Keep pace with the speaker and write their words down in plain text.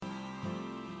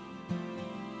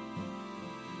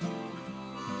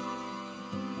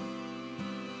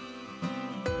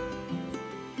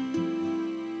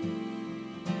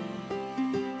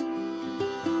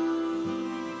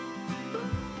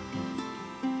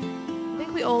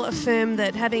we all affirm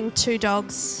that having 2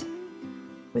 dogs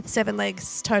with 7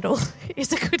 legs total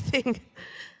is a good thing?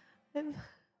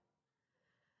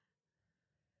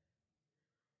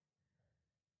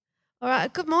 All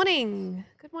right, good morning.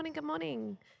 Good morning, good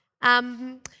morning.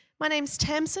 My name's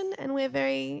Tamsin and we're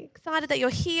very excited that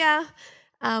you're here.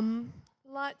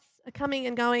 Lights are coming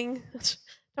and going.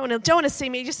 Don't want to see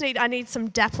me. I need some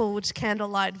dappled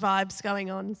candlelight vibes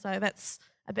going on. So that's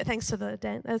a bit. Thanks for the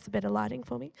Dan. That's a bit of lighting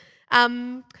for me.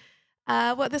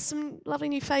 There's some lovely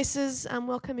new faces.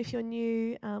 Welcome if you're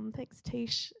new. Thanks,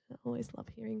 Tish. I always love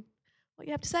hearing what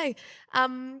you have to say.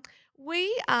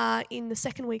 We are in the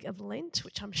second week of Lent,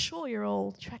 which I'm sure you're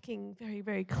all tracking very,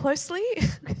 very closely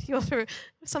with your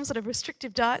some sort of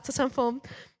restrictive diets of some form.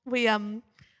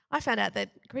 I found out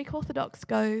that Greek Orthodox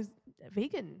go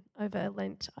vegan over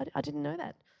Lent. I didn't know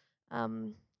that.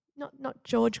 Not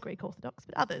George Greek Orthodox,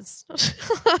 but others.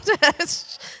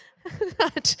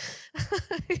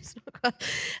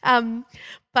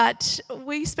 But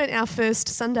we spent our first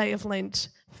Sunday of Lent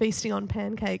feasting on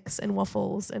pancakes and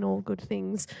waffles and all good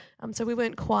things. So we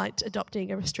weren't quite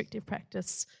adopting a restrictive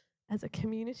practice as a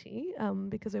community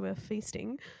because we were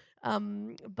feasting.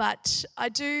 But I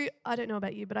don't know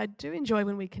about you, but I do enjoy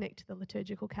when we connect to the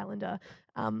liturgical calendar.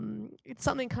 It's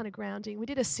something kind of grounding. We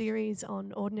did a series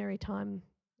on ordinary time,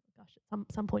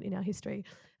 at some point in our history.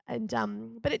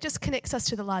 But it just connects us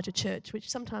to the larger church, which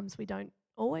sometimes we don't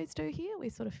always do here. We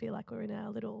sort of feel like we're in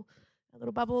our little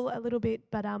bubble a little bit,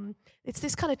 but it's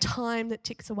this kind of time that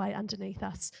ticks away underneath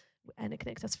us and it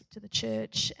connects us to the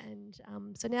church. And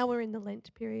so now we're in the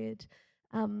Lent period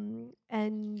and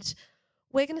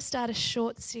we're going to start a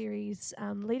short series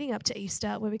leading up to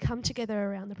Easter where we come together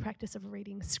around the practice of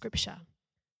reading Scripture.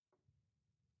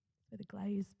 Where the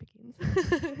glaze begins.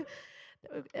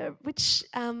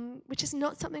 Which is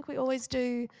not something we always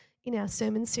do in our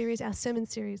sermon series. Our sermon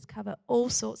series cover all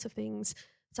sorts of things.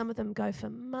 Some of them go for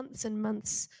months and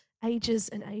months, ages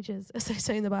and ages, as they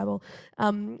say in the Bible.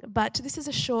 But this is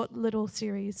a short little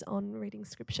series on reading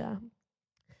Scripture.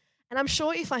 And I'm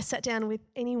sure if I sat down with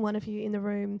any one of you in the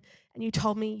room and you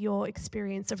told me your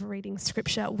experience of reading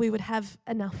Scripture, we would have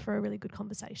enough for a really good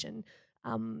conversation.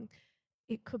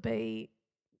 It could be,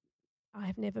 I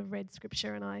have never read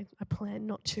Scripture and I plan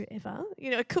not to ever.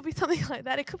 It could be something like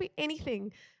that. It could be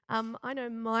anything. I know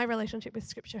my relationship with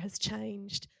Scripture has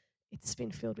changed. It's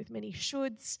been filled with many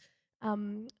shoulds.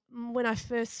 When I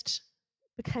first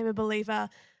became a believer,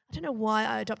 I don't know why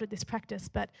I adopted this practice,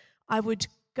 but I would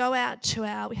go out to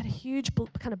we had a huge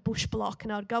kind of bush block,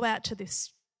 and I would go out to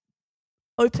this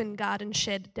open garden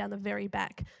shed down the very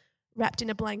back, wrapped in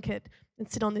a blanket, and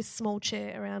sit on this small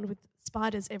chair around with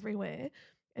spiders everywhere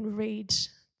and read.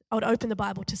 I would open the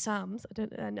Bible to Psalms,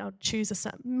 and I would choose a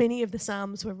psalm. Many of the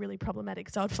Psalms were really problematic,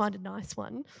 so I would find a nice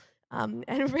one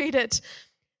and read it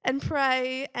and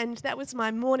pray. And that was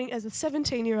my morning as a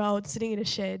 17-year-old sitting in a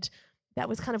shed. That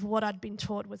was kind of what I'd been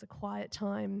taught was a quiet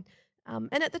time.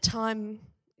 And at the time,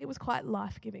 it was quite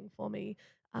life-giving for me.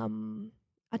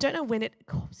 I don't know when it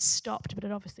stopped, but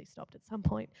it obviously stopped at some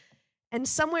point. And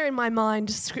somewhere in my mind,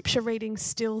 Scripture reading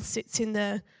still sits in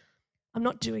I'm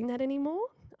not doing that anymore.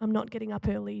 I'm not getting up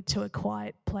early to a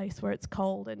quiet place where it's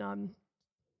cold and I'm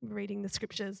reading the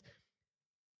Scriptures.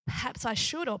 Perhaps I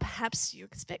should, or perhaps you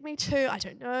expect me to. I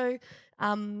don't know.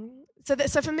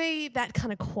 So for me, that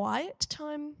kind of quiet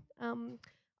time,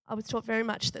 I was taught very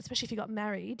much that, especially if you got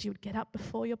married, you would get up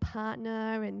before your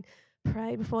partner and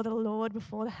pray before the Lord,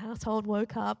 before the household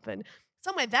woke up. And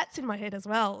somewhere that's in my head as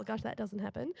well. Gosh, that doesn't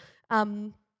happen.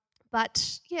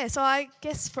 But yeah, so I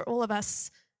guess for all of us,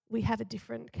 we have a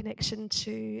different connection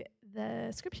to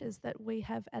the Scriptures that we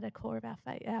have at a core of our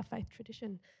faith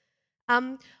tradition.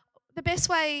 The best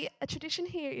way, a tradition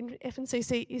here in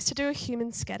FNCC is to do a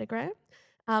human scattergram.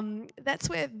 That's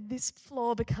where this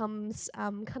floor becomes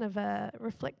kind of a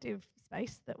reflective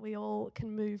space that we all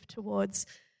can move towards.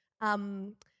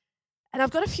 And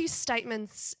I've got a few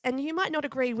statements, and you might not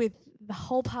agree with the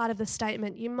whole part of the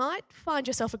statement. You might find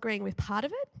yourself agreeing with part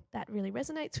of it. That really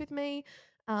resonates with me.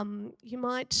 You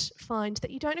might find that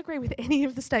you don't agree with any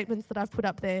of the statements that I've put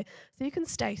up there, so you can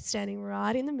stay standing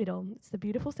right in the middle. It's the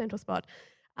beautiful central spot.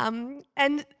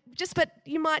 But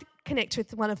you might connect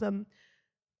with one of them.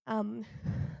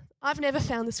 I've never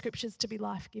found the Scriptures to be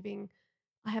life-giving.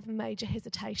 I have major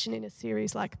hesitation in a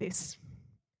series like this.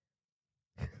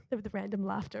 The random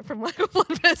laughter from one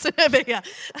person over here.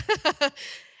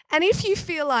 And if you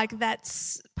feel like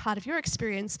that's part of your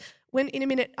experience, in a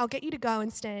minute I'll get you to go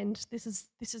and stand. This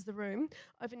is the room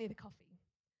over near the coffee.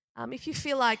 If you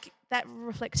feel like that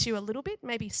reflects you a little bit,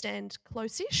 maybe stand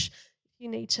close-ish. You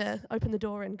need to open the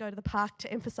door and go to the park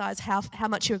to emphasise how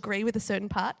much you agree with a certain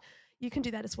part. you can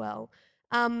do that as well.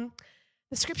 The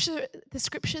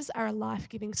scriptures are a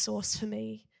life-giving source for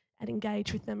me and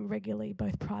engage with them regularly,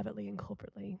 both privately and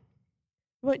corporately.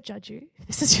 I won't judge you if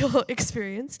this is your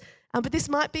experience, but this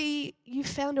might be you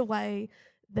found a way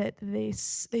that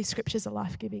these scriptures are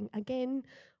life-giving again,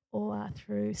 or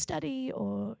through study,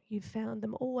 or you've found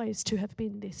them always to have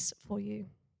been this for you.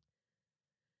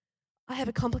 I have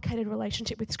a complicated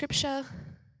relationship with Scripture,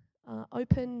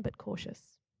 open but cautious.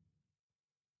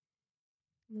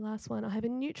 And the last one, I have a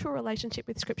neutral relationship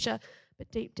with Scripture,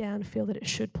 but deep down feel that it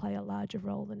should play a larger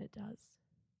role than it does.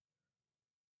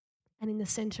 And in the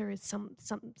centre is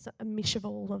a mish of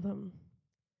all of them.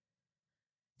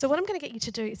 So what I'm going to get you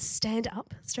to do is stand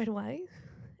up straight away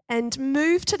and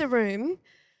move to the room.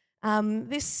 I'm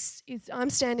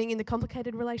standing in the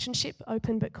complicated relationship,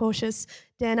 open but cautious.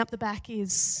 Dan up the back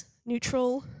is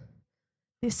neutral.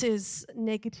 This is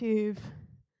negative.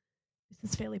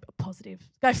 This is fairly positive.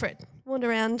 Go for it. Wander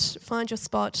around, find your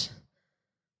spot.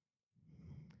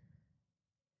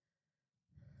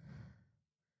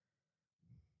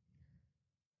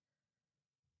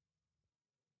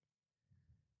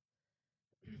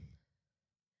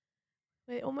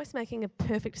 We're almost making a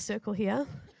perfect circle here.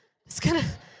 Just gonna.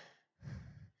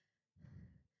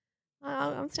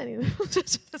 I'm standing.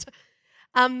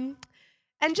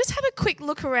 And just have a quick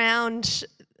look around.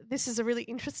 This is a really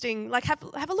interesting.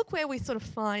 Have a look where we sort of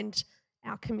find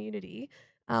our community.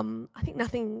 I think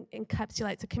nothing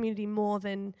encapsulates a community more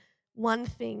than one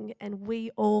thing, and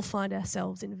we all find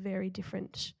ourselves in very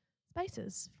different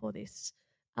spaces for this.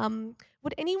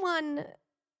 Would anyone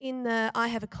in the I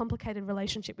have a complicated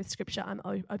relationship with Scripture, I'm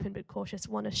open but cautious,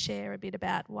 want to share a bit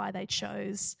about why they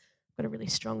chose? Got a really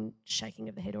strong shaking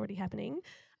of the head already happening.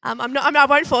 I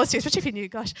won't force you, especially if you're new.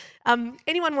 Gosh,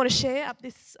 anyone want to share up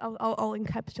this? I'll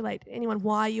encapsulate anyone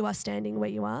why you are standing where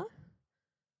you are.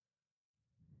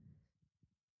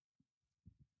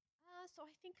 So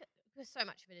I think because so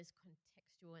much of it is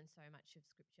contextual and so much of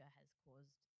Scripture has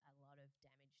caused a lot of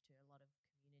damage to a lot of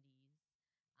communities.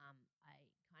 I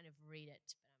kind of read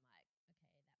it, but I'm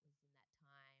like, okay, that was in that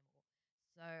time.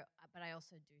 But I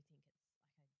also do think it's like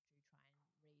I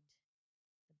do try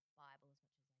and read the Bible as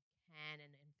much as I can,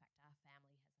 and in fact, our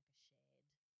family has like a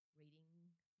shared reading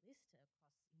list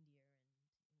across India and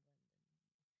England, and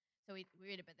so we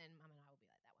read it. But then Mum and I will be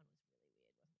like, that one was really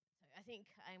weird, wasn't it? So I think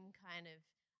I'm kind of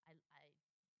I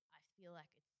feel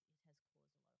like it has caused a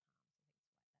lot of harm.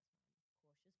 So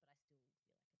I think that's why I'm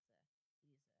cautious, but I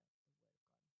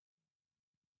still feel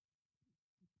like it is a word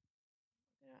of God.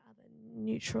 There are other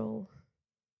neutral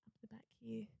up the back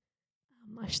here.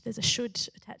 There's a should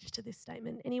attached to this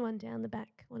statement. Anyone down the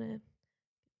back want to?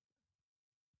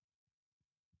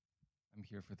 I'm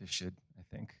here for the should, I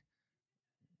think.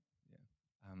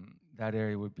 Yeah. That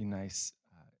area would be nice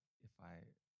if I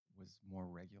was more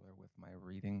regular with my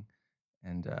reading,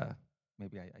 and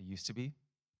maybe I used to be,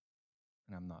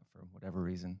 and I'm not for whatever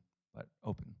reason, but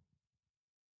open.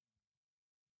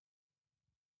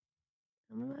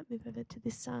 I might move over to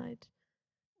this side.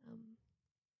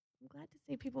 I'm glad to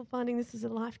see people finding this as a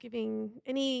life-giving.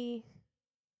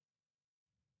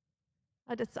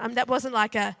 That wasn't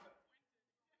like a.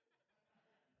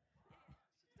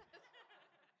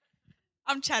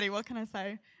 I'm chatty, what can I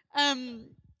say?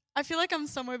 I feel like I'm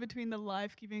somewhere between the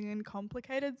life-giving and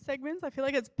complicated segments. I feel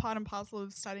like it's part and parcel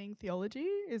of studying theology,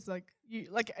 is like you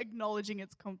like acknowledging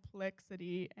its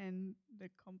complexity and the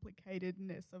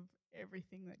complicatedness of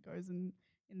everything that goes in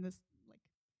this like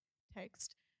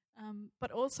text.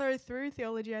 But also through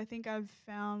theology, I think I've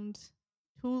found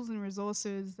tools and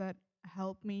resources that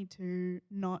help me to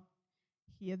not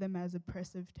hear them as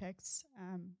oppressive texts,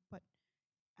 but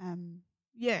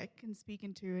can speak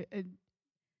into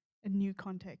a new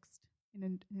context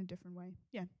in a different way.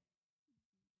 Yeah.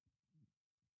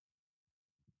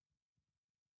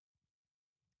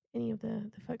 Any of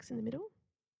the folks in the middle?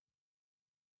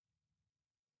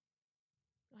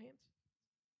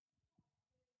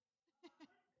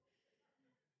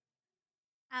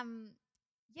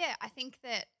 I think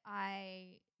that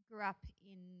I grew up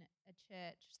in a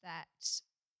church that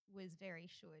was very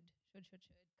should,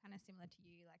 kind of similar to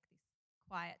you, like this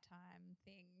quiet time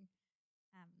thing,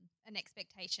 an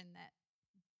expectation that,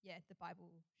 the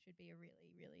Bible should be a really,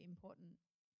 really important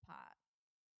part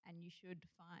and you should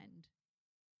find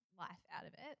life out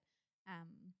of it.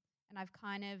 And I've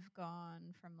kind of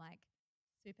gone from like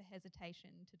super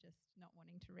hesitation to just not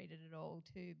wanting to read it at all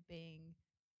to being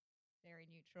very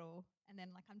neutral, and then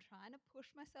like I'm trying to push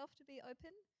myself to be open.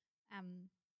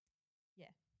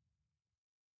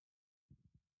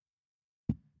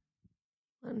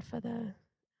 One for the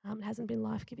it hasn't been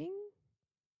life-giving.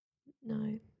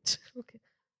 No, okay,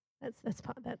 that's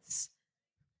That's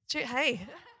true. Hey,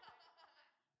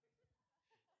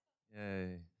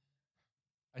 Yay.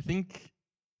 I think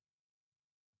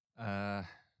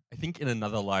in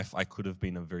another life I could have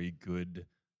been a very good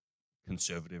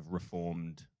conservative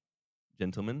reformed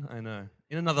gentleman. I know,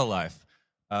 in another life,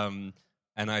 and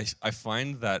I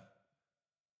find that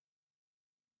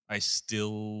that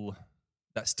still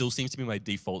seems to be my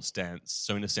default stance.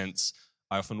 So in a sense,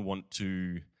 I often want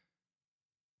to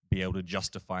be able to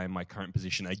justify my current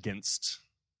position against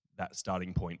that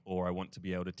starting point, or I want to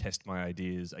be able to test my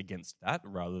ideas against that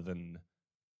rather than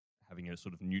having a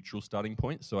sort of neutral starting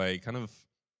point. So I kind of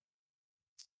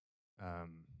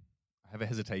have a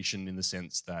hesitation in the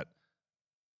sense that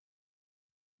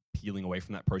peeling away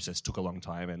from that process took a long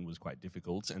time and was quite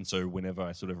difficult. And so whenever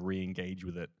I sort of re-engage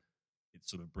with it, it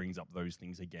sort of brings up those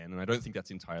things again. And I don't think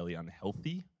that's entirely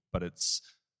unhealthy, but it's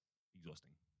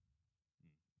exhausting.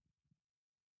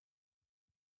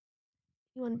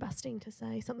 anyone busting to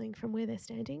say something from where they're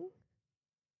standing?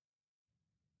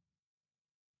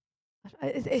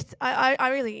 I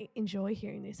really enjoy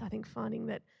hearing this. I think finding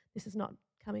that this is not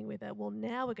coming with a, well,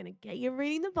 now we're going to get you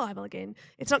reading the Bible again.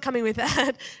 It's not coming with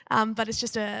that, but it's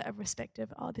just a respect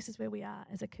of, oh, this is where we are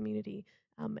as a community,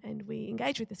 and we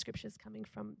engage with the scriptures coming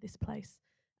from this place.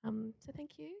 So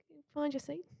thank you. Find your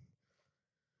seat.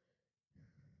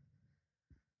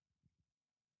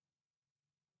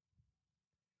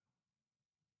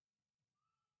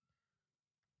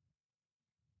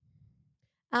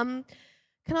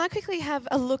 Can I quickly have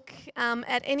a look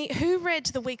at who read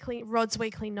the Rod's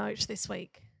weekly note this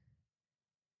week,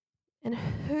 and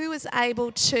who was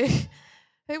able to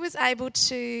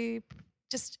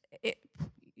just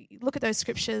look at those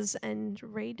scriptures and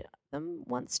read them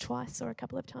once, twice, or a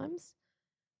couple of times?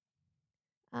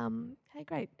 Okay,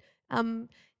 great.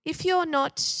 If you're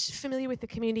not familiar with the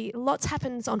community, lots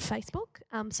happens on Facebook.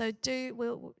 So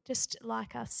we'll just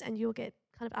like us, and you'll get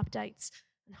kind of updates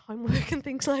and homework and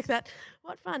things like that.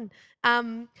 What fun!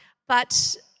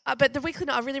 But the weekly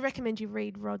note, I really recommend you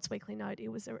read Rod's weekly note. It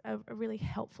was a really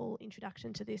helpful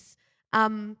introduction to this.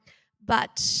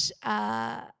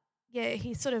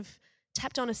 He sort of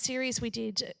tapped on a series we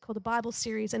did called the Bible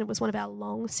series, and it was one of our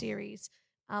long series.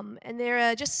 And there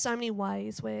are just so many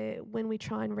ways where when we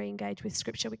try and re-engage with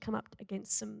Scripture, we come up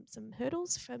against some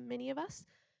hurdles for many of us.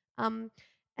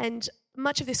 And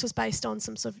much of this was based on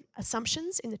some sort of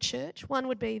assumptions in the church. One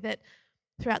would be that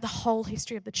throughout the whole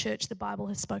history of the church, the Bible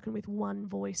has spoken with one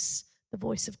voice. The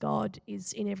voice of God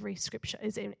is in every scripture,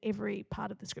 is in every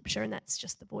part of the Scripture, and that's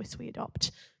just the voice we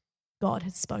adopt. God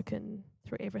has spoken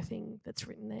through everything that's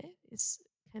written there.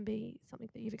 Can be something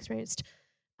that you've experienced.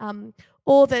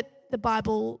 Or that the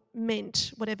Bible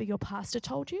meant whatever your pastor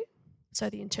told you. So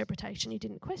the interpretation, you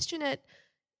didn't question it,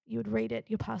 you would read it,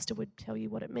 your pastor would tell you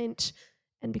what it meant,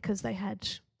 and because they had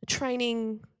the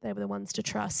training, they were the ones to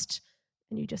trust,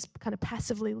 and you just kind of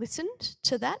passively listened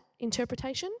to that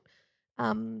interpretation.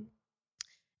 There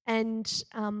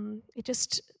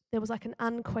was like an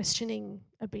unquestioning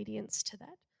obedience to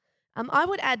that. I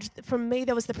would add, from me,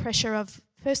 there was the pressure of,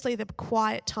 firstly, the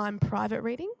quiet time private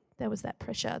reading. There was that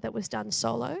pressure that was done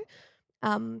solo,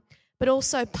 but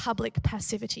also public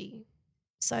passivity,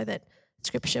 so that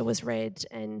Scripture was read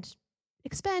and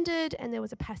expanded, and there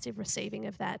was a passive receiving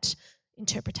of that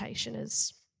interpretation.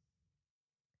 As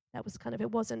that was kind of,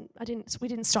 we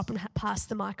didn't stop and pass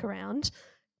the mic around.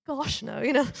 Gosh, no,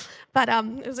 But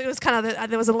it was kind of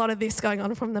there was a lot of this going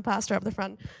on from the pastor up the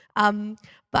front.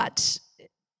 But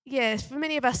yeah, for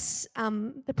many of us,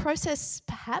 the process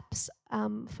perhaps,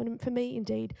 for me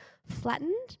indeed,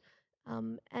 flattened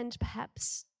and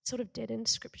perhaps sort of deadened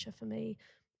Scripture for me.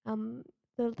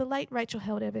 The late Rachel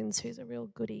Held Evans, who's a real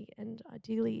goodie, and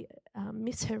ideally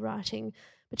miss her writing,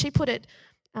 but she put it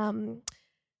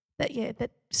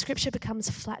that Scripture becomes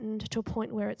flattened to a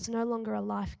point where it's no longer a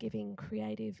life-giving,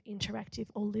 creative, interactive,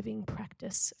 or living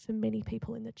practice for many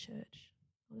people in the church.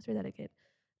 I'll read that again.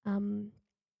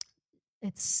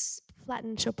 It's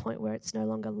flattened to a point where it's no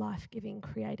longer life-giving,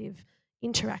 creative,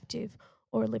 interactive,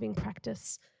 or a living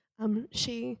practice.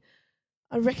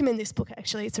 I recommend this book,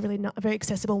 actually. It's a very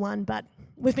accessible one, but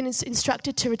we've been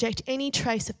instructed to reject any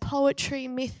trace of poetry,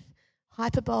 myth,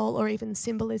 hyperbole, or even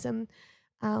symbolism,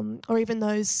 or even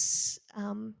those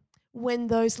when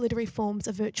those literary forms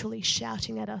are virtually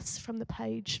shouting at us from the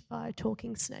page via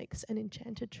talking snakes and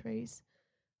enchanted trees.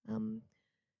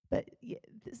 But yeah,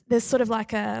 there's sort of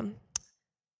like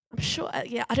I'm sure,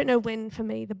 I don't know when for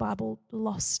me the Bible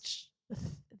lost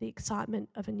the excitement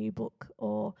of a new book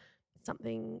or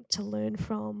something to learn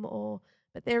from,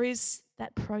 but there is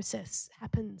that process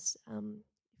happens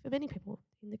for many people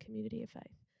in the community of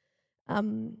faith.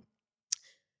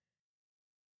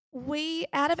 we,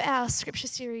 out of our scripture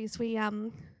series, we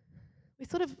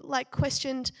sort of like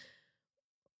questioned.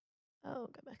 Oh,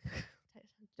 go back.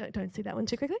 Don't see that one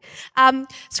too quickly.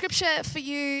 Scripture for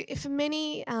you, for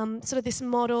many, sort of this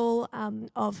model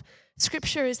of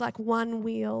scripture is like one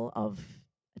wheel of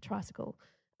a tricycle.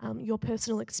 Your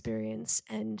personal experience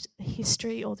and the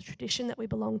history or the tradition that we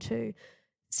belong to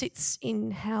sits in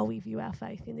how we view our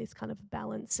faith, in this kind of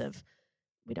balance of,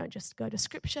 we don't just go to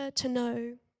scripture to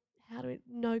know how to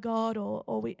know God,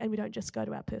 and we don't just go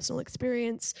to our personal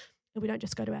experience, and we don't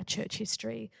just go to our church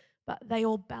history, but they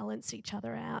all balance each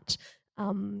other out.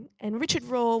 And Richard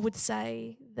Rohr would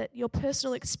say that your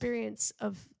personal experience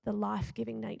of the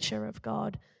life-giving nature of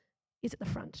God is at the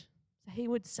front. So he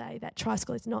would say that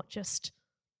tricycle is not just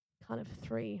kind of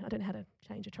three. I don't know how to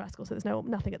change a tricycle, so there's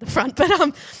nothing at the front.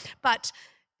 But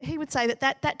he would say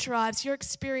that drives your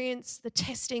experience, the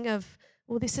testing of,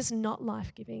 well, this is not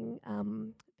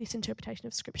life-giving. This interpretation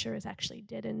of Scripture is actually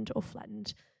deadened or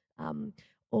flattened.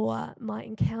 Or my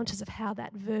encounters of how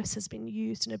that verse has been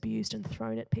used and abused and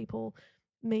thrown at people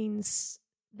means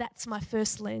that's my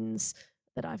first lens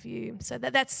that I view. So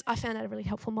I found that a really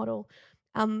helpful model.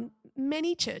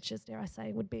 Many churches, dare I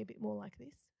say, would be a bit more like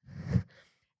this.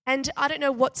 And I don't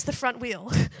know what's the front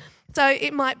wheel. So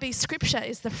it might be Scripture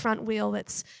is the front wheel.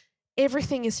 That's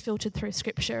everything is filtered through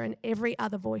Scripture and every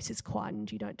other voice is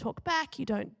quietened. You don't talk back. You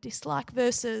don't dislike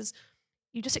verses.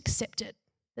 You just accept it.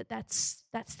 That's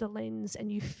the lens,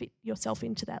 and you fit yourself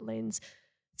into that lens.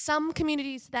 Some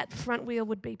communities, that front wheel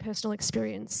would be personal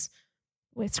experience,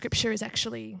 where Scripture is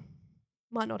actually,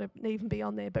 might not even be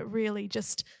on there, but really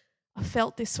just, I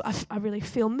felt this, I really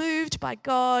feel moved by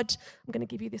God. I'm going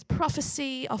to give you this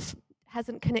prophecy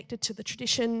hasn't connected to the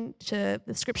tradition, to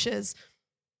the Scriptures.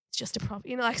 It's just a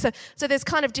prophecy, so there's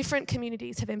kind of different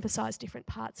communities have emphasised different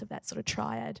parts of that sort of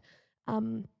triad.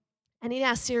 And in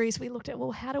our series, we looked at,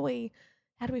 well, how do we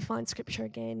find Scripture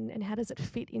again, and how does it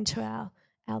fit into our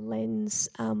lens?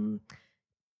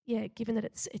 Given that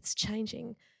it's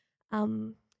changing,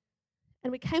 and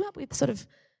we came up with sort of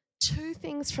two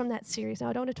things from that series. Now,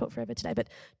 I don't want to talk forever today, but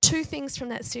two things from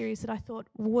that series that I thought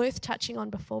worth touching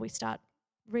on before we start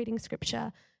reading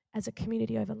Scripture as a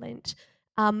community over Lent.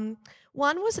 One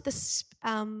was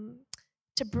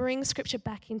to bring Scripture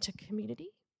back into community,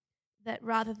 that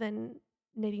rather than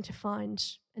needing to find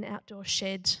an outdoor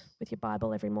shed with your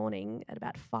Bible every morning at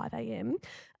about 5 a.m.,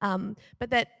 but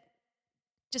that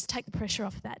just take the pressure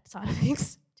off that side of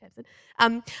things.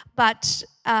 But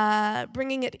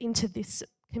bringing it into this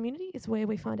community is where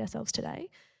we find ourselves today.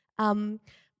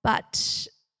 But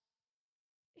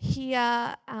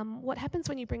here, what happens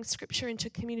when you bring Scripture into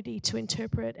community to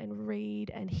interpret and read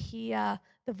and hear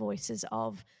the voices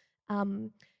of,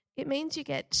 it means you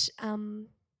get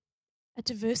a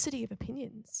diversity of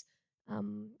opinions. I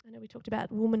know we talked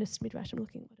about womanist midrash. I'm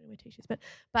looking, I don't know where Tish is, but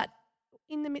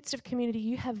in the midst of community,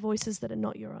 you have voices that are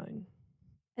not your own,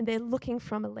 and they're looking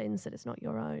from a lens that is not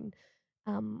your own,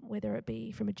 whether it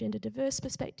be from a gender diverse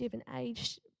perspective, an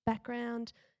age,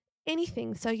 background,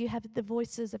 anything. So you have the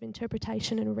voices of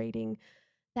interpretation and reading.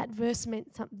 That verse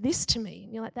meant this to me,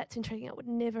 and you're like, that's intriguing. It would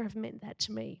never have meant that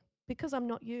to me because I'm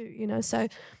not you, So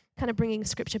kind of bringing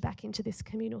Scripture back into this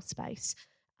communal space.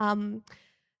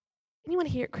 Anyone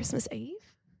here at Christmas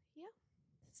Eve? Yeah?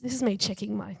 This is me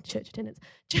checking my church attendance.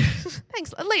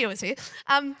 Thanks, Leo is here.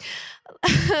 We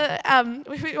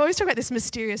always talk about this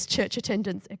mysterious church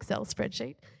attendance Excel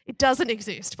spreadsheet. It doesn't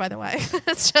exist, by the way.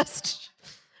 It's just,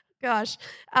 gosh.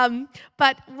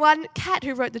 But one, Kat,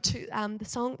 who wrote the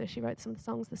song, she wrote some of the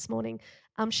songs this morning,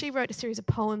 she wrote a series of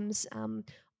poems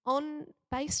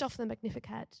based off the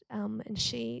Magnificat, and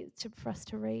for us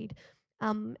to read.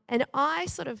 And I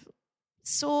sort of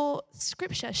saw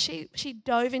Scripture. She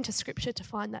dove into Scripture to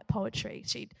find that poetry.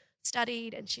 She'd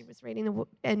studied and she was reading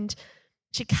and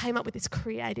she came up with this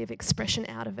creative expression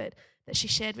out of it that she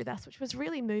shared with us, which was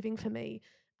really moving for me.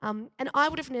 And I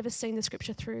would have never seen the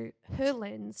Scripture through her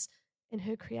lens and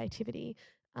her creativity.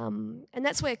 And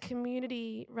that's where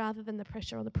community, rather than the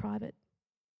pressure on the private,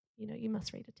 you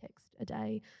must read a text a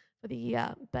day for the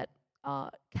year. But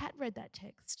Kat read that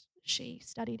text. She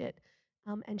studied it.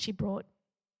 And she brought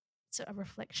a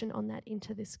reflection on that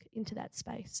into that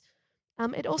space.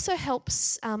 It also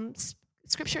helps,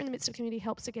 Scripture in the midst of community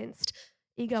helps against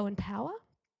ego and power.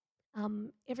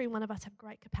 Every one of us have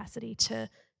great capacity to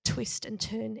twist and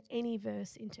turn any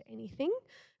verse into anything,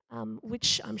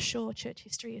 which I'm sure church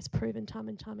history has proven time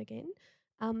and time again.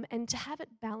 And to have it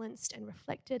balanced and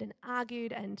reflected and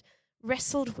argued and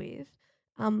wrestled with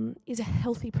is a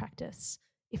healthy practice.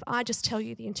 If I just tell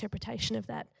you the interpretation of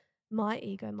that, my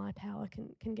ego, my power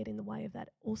can get in the way of that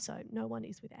also. No one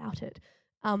is without it.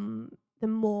 the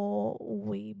more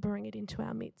we bring it into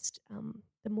our midst,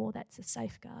 the more that's a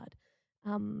safeguard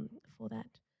for that.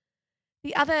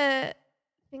 The other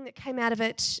thing that came out of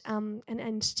it,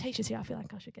 and Tisha's here, I feel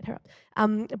like I should get her up,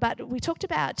 but we talked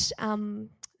about,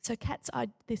 so Kat's,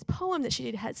 this poem that she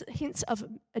did has hints of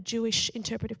a Jewish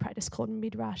interpretive practice called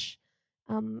Midrash,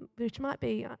 which might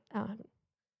be, I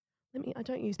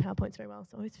don't use PowerPoints very well,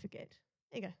 so I always forget.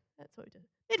 There you go, that's what we do.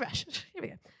 Midrash, here we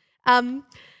go.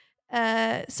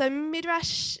 So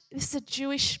Midrash, this is a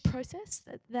Jewish process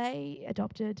that they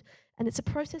adopted, and it's a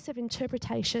process of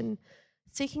interpretation,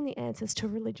 seeking the answers to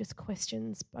religious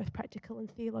questions, both practical and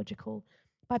theological,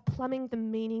 by plumbing the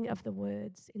meaning of the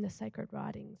words in the sacred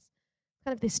writings.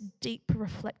 Kind of this deep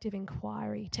reflective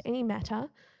inquiry to any matter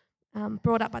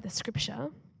brought up by the scripture,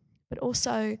 but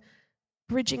also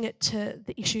bridging it to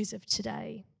the issues of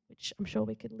today, which I'm sure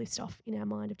we could list off in our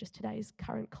mind of just today's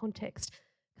current context.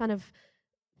 Kind of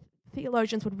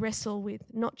theologians would wrestle with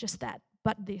not just that,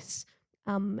 but this.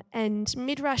 And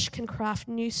Midrash can craft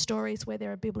new stories where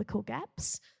there are biblical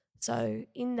gaps. So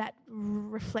in that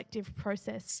reflective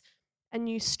process, a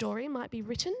new story might be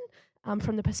written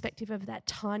from the perspective of that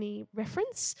tiny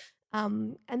reference,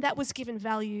 and that was given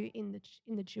value in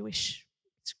the Jewish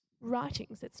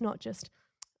writings. It's not just,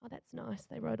 oh, that's nice,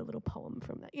 they wrote a little poem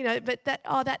from that, but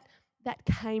that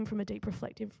came from a deep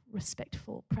reflective,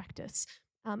 respectful practice,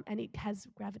 and it has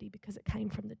gravity because it came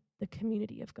from the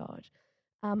community of God.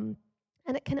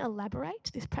 And it can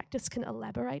elaborate, this practice can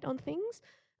elaborate on things,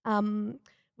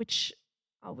 which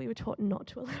we were taught not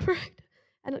to elaborate.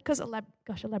 And because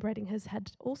elaborating has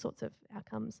had all sorts of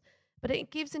outcomes. But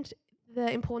it gives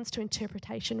the importance to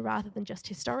interpretation rather than just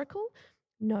historical.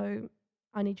 No,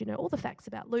 I need you to know all the facts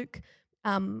about Luke,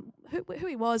 who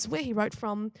he was, where he wrote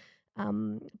from,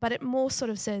 but it more sort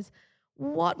of says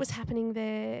what was happening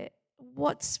there,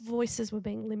 what voices were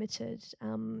being limited,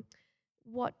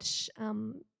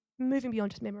 moving beyond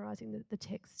just memorising the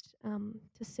text,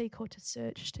 to seek or to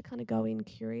search, to kind of go in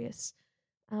curious.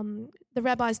 The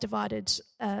rabbis divided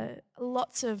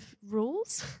lots of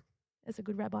rules, as a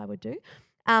good rabbi would do,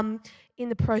 in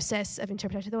the process of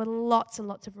interpretation. There were lots and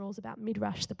lots of rules about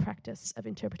Midrash, the practice of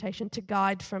interpretation, to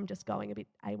guide from just going a bit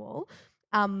AWOL.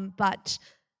 But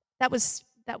that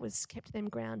was kept them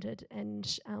grounded,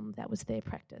 and that was their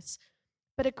practice.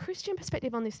 But a Christian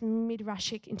perspective on this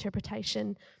Midrashic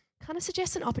interpretation kind of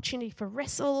suggests an opportunity for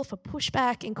wrestle, for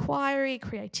pushback, inquiry,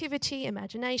 creativity,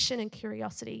 imagination, and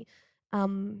curiosity.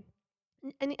 And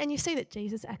you see that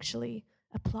Jesus actually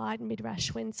applied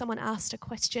Midrash. When someone asked a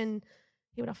question,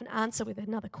 he would often answer with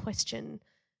another question,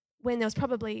 when there was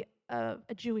probably a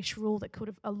Jewish rule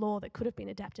a law that could have been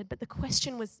adapted, but the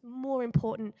question was more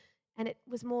important and it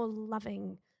was more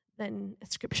loving than a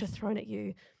scripture thrown at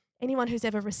you. Anyone who's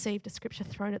ever received a scripture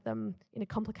thrown at them in a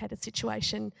complicated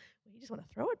situation, you just want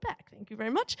to throw it back, thank you very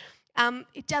much.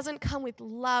 It doesn't come with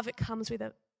love, it comes with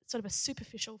a sort of a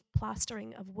superficial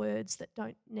plastering of words that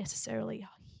don't necessarily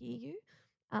hear you.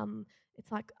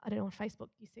 It's like, I don't know, on Facebook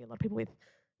you see a lot of people with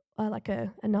like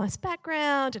a nice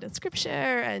background and a scripture,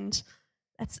 and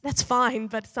that's fine,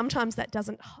 but sometimes that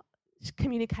doesn't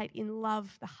communicate in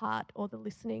love the heart or the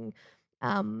listening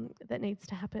that needs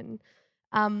to happen.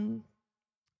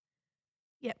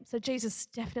 So Jesus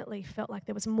definitely felt like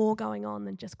there was more going on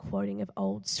than just quoting of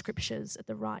old scriptures at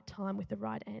the right time with the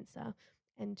right answer,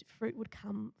 and fruit would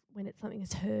come when something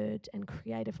is heard and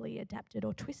creatively adapted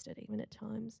or twisted even at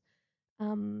times.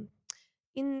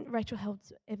 In Rachel Held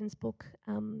Evans' book,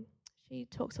 she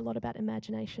talks a lot about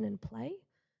imagination and play.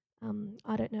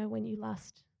 I don't know when you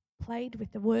last played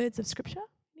with the words of scripture,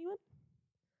 anyone?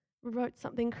 Wrote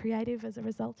something creative as a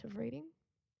result of reading?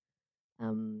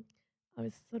 I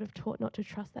was sort of taught not to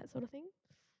trust that sort of thing.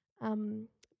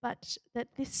 But that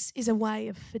this is a way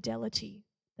of fidelity,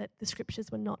 that the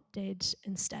scriptures were not dead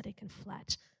and static and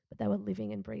flat, but they were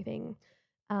living and breathing,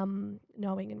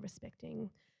 knowing and respecting.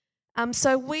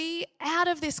 So we, out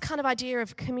of this kind of idea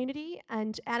of community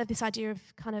and out of this idea of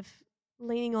kind of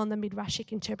leaning on the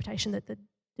Midrashic interpretation that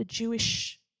the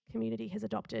Jewish community has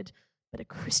adopted, but a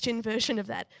Christian version of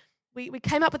that, we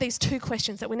came up with these two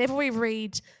questions that whenever we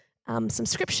read some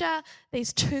scripture,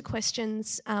 these two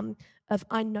questions of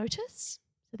I notice,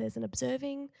 so there's an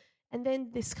observing, and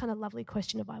then this kind of lovely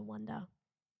question of I wonder,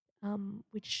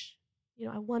 which,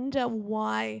 I wonder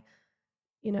why,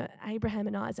 Abraham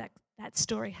and Isaac, that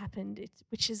story happened,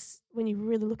 which is, when you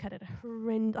really look at it,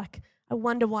 I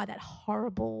wonder why that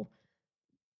horrible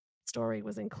story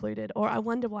was included, or I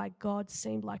wonder why God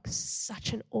seemed like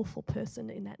such an awful person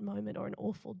in that moment, or an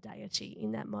awful deity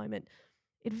in that moment.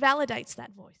 It validates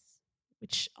that voice,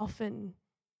 which often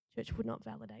church would not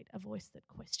validate, a voice that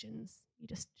questions. You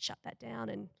just shut that down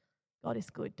and God is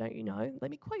good, don't you know?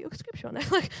 Let me quote your scripture on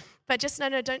that. But just,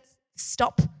 no, don't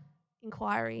stop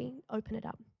inquiry, open it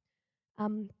up.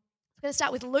 I'm going to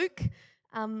start with Luke.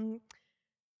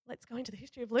 Let's go into the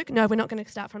history of Luke. No, we're not going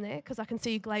to start from there because I can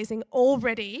see you glazing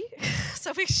already.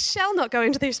 So we shall not go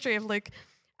into the history of Luke.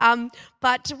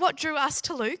 But what drew us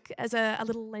to Luke as a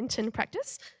little Lenten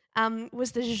practice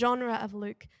was the genre of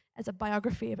Luke as a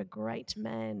biography of a great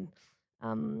man.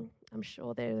 I'm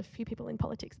sure there are a few people in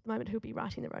politics at the moment who will be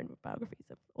writing their own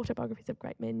autobiographies of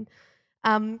great men.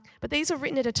 But these were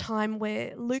written at a time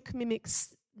where Luke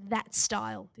mimics that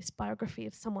style, this biography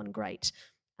of someone great,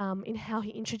 in how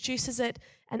he introduces it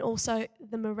and also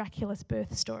the miraculous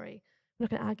birth story. I'm not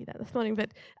going to argue that this morning,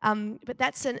 but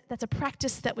that's a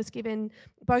practice that was given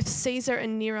both Caesar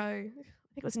and Nero.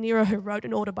 I think it was Nero who wrote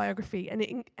an autobiography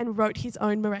and wrote his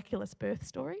own miraculous birth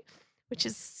story, which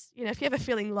is, if you're ever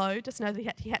feeling low, just know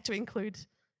that he had to include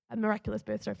a miraculous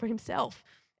birth story for himself.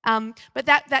 But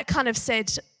that kind of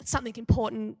said something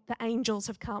important. The angels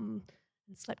have come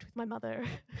and slept with my mother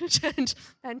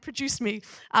and produced me.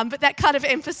 But that kind of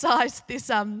emphasised this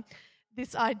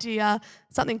idea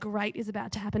something great is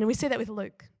about to happen. And we see that with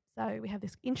Luke. So we have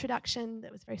this introduction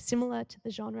that was very similar to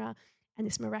the genre and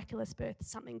this miraculous birth,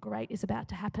 something great is about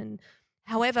to happen.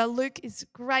 However, Luke is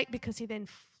great because he then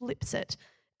flips it.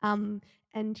 And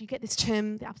you get this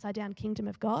term, the upside-down kingdom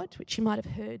of God, which you might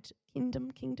have heard,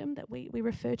 kingdom that we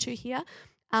refer to here,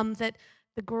 that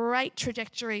the great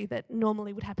trajectory that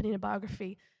normally would happen in a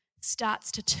biography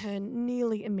starts to turn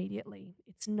nearly immediately.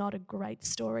 It's not a great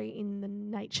story in the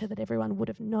nature that everyone would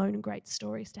have known great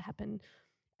stories to happen.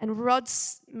 And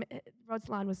Rod's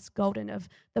line was golden, of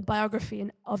the biography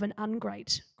of an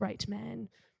great man.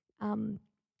 And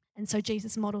so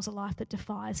Jesus models a life that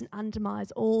defies and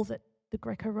undermines all that the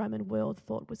Greco-Roman world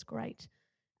thought was great.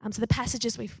 So the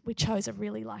passages we chose are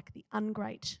really like the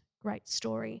great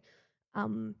story.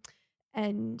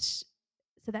 And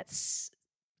so that's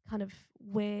kind of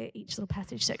where each little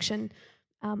passage section,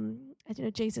 as you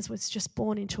know, Jesus was just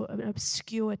born into an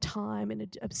obscure time in an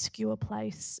obscure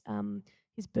place.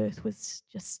 His birth was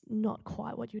just not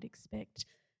quite what you'd expect.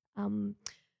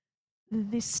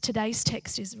 Today's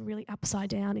text is really upside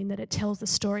down in that it tells the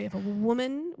story of a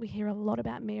woman. We hear a lot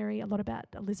about Mary, a lot about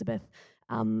Elizabeth,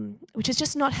 which is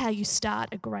just not how you start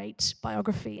a great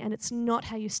biography, and it's not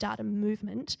how you start a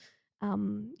movement.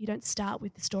 You don't start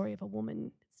with the story of a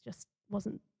woman. It just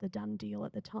wasn't the done deal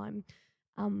at the time.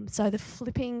 So the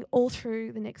flipping all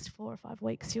through the next 4 or 5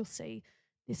 weeks, you'll see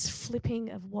this flipping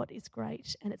of what is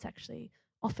great, and it's actually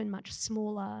often much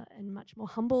smaller and much more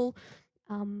humble,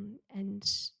 and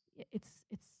it's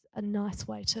a nice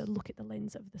way to look at the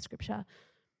lens of the scripture.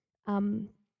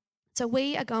 So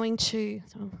we are going to.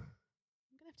 So I'm going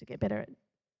to have to get better at.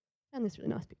 Found this really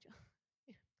nice picture.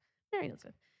 Yeah, very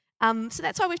nice. So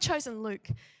that's why we've chosen Luke,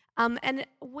 and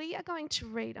we are going to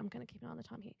read. I'm going to keep an eye on the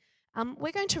time here.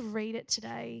 We're going to read it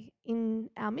today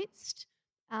in our midst,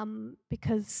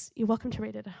 because you're welcome to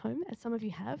read it at home, as some of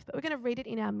you have. But we're going to read it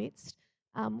in our midst.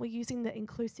 We're using the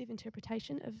inclusive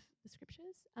interpretation of the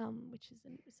scriptures,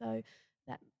 so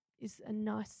that is a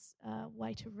nice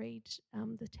way to read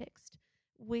the text.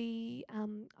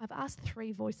 I've asked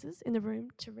 3 voices in the room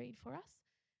to read for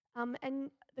us,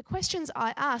 and the questions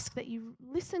I ask that you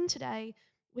listen today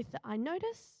with the I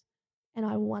notice and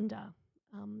I wonder.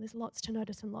 There's lots to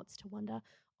notice and lots to wonder.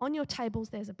 On your tables,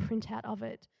 there's a printout of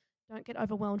it. Don't get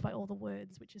overwhelmed by all the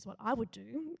words, which is what I would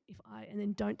do and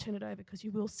then don't turn it over because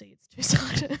you will see it's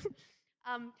two-sided.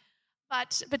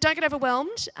 But don't get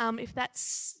overwhelmed. If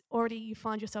that's already you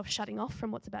find yourself shutting off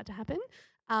from what's about to happen,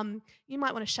 you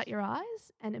might want to shut your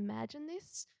eyes and imagine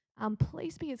this.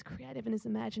 Please be as creative and as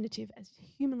imaginative as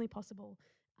humanly possible.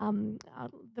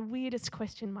 The weirdest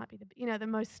question might be the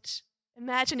most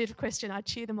imaginative question. I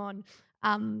cheer them on.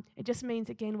 It just means,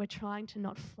 again, we're trying to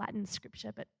not flatten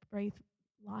scripture but breathe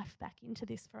life back into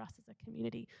this for us as a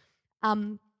community.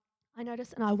 I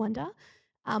notice and I wonder.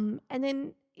 And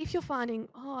then if you're finding,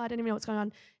 I don't even know what's going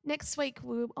on, next week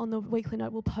on the weekly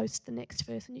note we'll post the next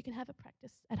verse and you can have a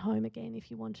practice at home again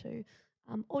if you want to,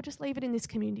 or just leave it in this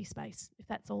community space if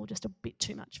that's all just a bit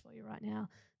too much for you right now.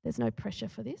 There's no pressure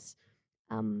for this.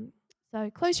 So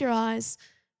close your eyes,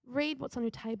 read what's on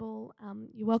your table.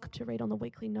 You're welcome to read on the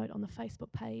weekly note on the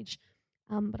Facebook page,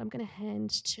 but I'm going to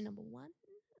hand to number 1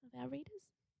 of our readers.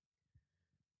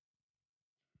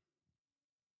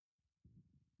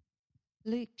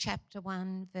 Luke chapter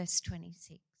 1, verse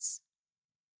 26.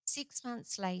 6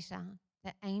 months later,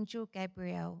 the angel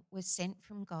Gabriel was sent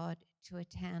from God to a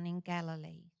town in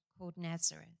Galilee called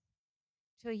Nazareth,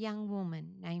 to a young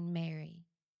woman named Mary.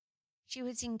 She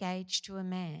was engaged to a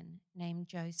man named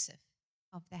Joseph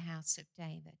of the house of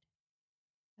David.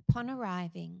 Upon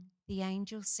arriving, the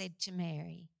angel said to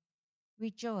Mary,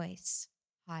 "Rejoice,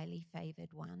 highly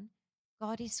favoured one,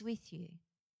 God is with you.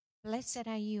 Blessed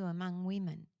are you among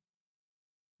women."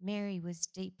 Mary was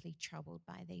deeply troubled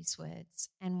by these words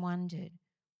and wondered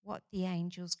what the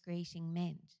angel's greeting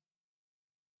meant.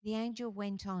 The angel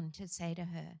went on to say to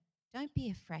her, "Don't be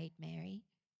afraid, Mary.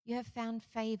 You have found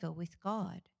favour with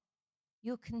God.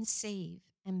 You'll conceive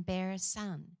and bear a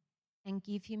son and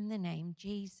give him the name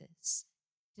Jesus,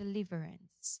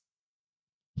 Deliverance.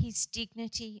 His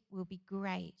dignity will be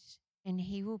great, and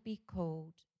he will be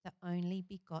called the only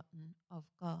begotten of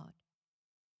God.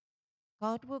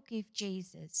 God will give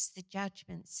Jesus the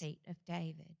judgment seat of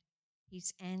David,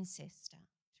 his ancestor,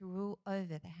 to rule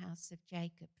over the house of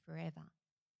Jacob forever,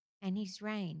 and his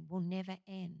reign will never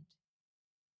end."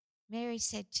 Mary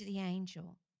said to the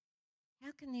angel,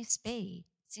 "How can this be,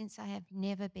 since I have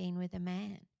never been with a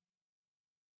man?"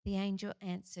 The angel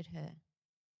answered her,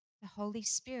 "The Holy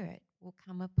Spirit will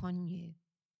come upon you,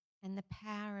 and the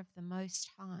power of the Most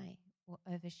High will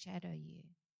overshadow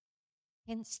you.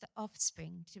 Hence the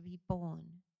offspring to be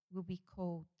born will be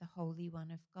called the Holy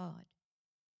One of God.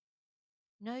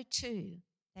 Know too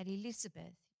that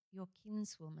Elizabeth, your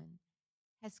kinswoman,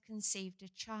 has conceived a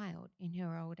child in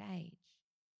her old age.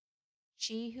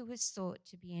 She who was thought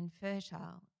to be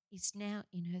infertile is now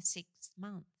in her 6th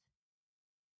month.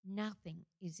 Nothing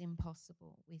is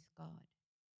impossible with God."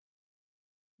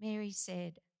 Mary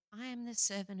said, "I am the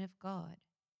servant of God.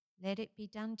 Let it be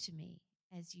done to me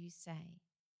as you say."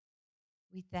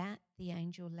 With that, the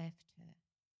angel left her.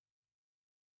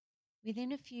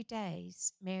 Within a few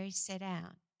days, Mary set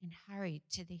out and hurried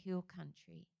to the hill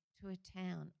country, to a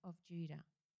town of Judah,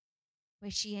 where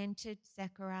she entered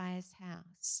Zechariah's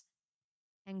house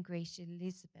and greeted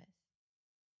Elizabeth.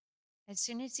 As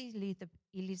soon as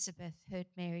Elizabeth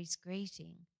heard Mary's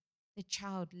greeting, the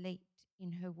child leaped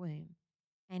in her womb,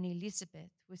 and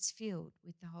Elizabeth was filled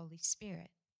with the Holy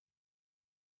Spirit.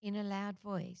 In a loud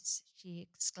voice, she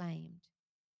exclaimed,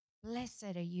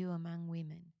 "Blessed are you among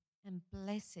women, and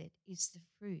blessed is the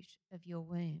fruit of your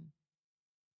womb.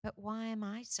 But why am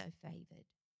I so favoured,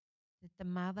 that the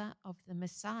mother of the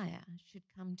Messiah should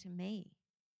come to me?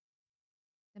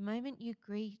 The moment your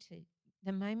greeting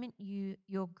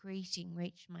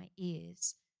reached my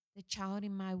ears, the child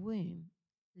in my womb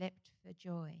leapt for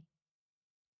joy.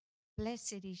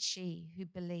 Blessed is she who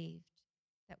believed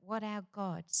that what our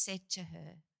God said to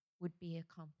her would be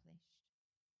accomplished."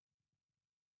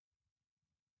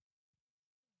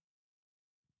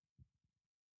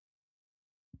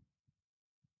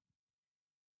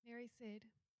 Mary said,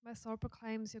 "My soul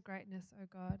proclaims your greatness, O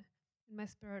God, and my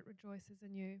spirit rejoices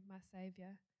in you, my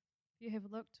Saviour. For you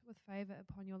have looked with favour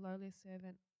upon your lowly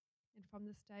servant, and from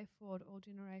this day forward all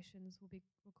generations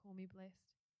will call me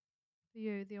blessed. For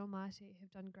you, the Almighty,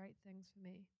 have done great things for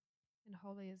me, and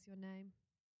holy is your name.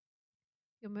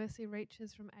 Your mercy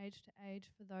reaches from age to age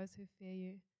for those who fear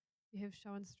you. You have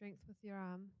shown strength with your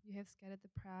arm. You have scattered the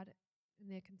proud in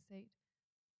their conceit.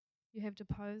 You have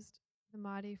deposed the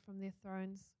mighty from their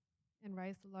thrones and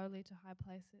raised the lowly to high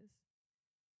places.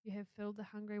 You have filled the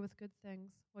hungry with good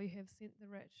things, while you have sent the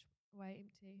rich away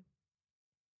empty.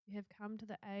 You have come to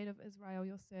the aid of Israel,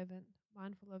 your servant,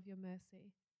 mindful of your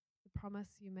mercy, the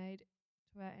promise you made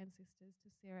to our ancestors,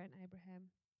 to Sarah and Abraham,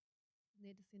 and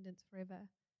their descendants forever."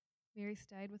 Mary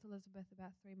stayed with Elizabeth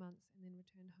about 3 months and then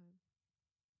returned home.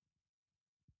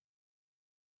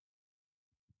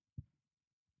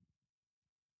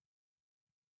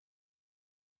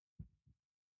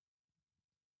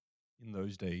 In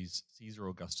those days, Caesar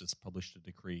Augustus published a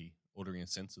decree ordering a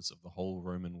census of the whole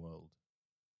Roman world.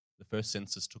 The first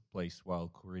census took place while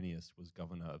Quirinius was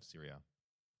governor of Syria.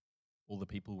 All the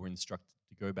people were instructed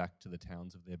to go back to the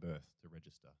towns of their birth to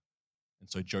register. And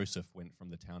so Joseph went from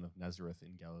the town of Nazareth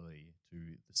in Galilee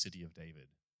to the city of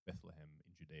David, Bethlehem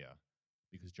in Judea,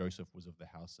 because Joseph was of the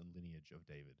house and lineage of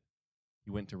David.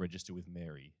 He went to register with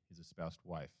Mary, his espoused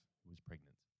wife, who was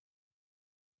pregnant.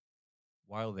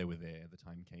 While they were there, the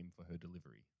time came for her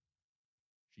delivery.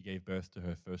 She gave birth to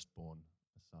her firstborn,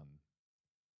 a son.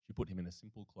 She put him in a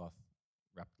simple cloth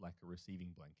wrapped like a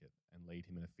receiving blanket and laid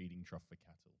him in a feeding trough for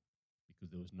cattle, because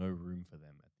there was no room for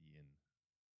them at the inn.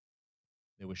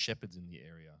 There were shepherds in the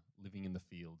area, living in the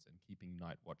fields and keeping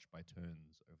night watch by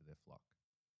turns over their flock.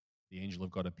 The angel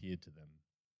of God appeared to them,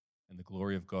 and the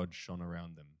glory of God shone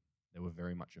around them. They were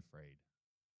very much afraid.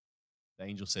 The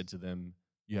angel said to them,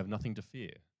 "You have nothing to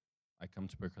fear. I come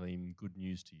to proclaim good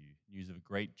news to you, news of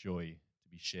great joy to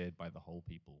be shared by the whole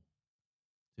people.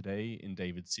 Today, in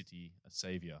David's city, a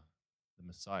Savior, the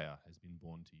Messiah, has been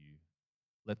born to you.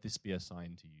 Let this be a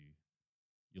sign to you.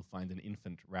 You'll find an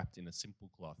infant wrapped in a simple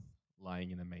cloth,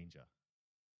 lying in a manger.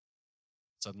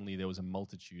 Suddenly there was a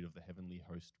multitude of the heavenly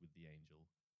host with the angel,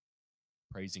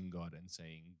 praising God and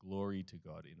saying, "Glory to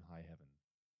God in high heaven,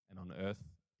 and on earth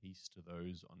peace to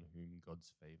those on whom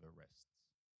God's favor rests."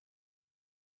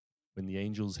 When the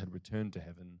angels had returned to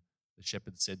heaven, the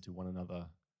shepherds said to one another,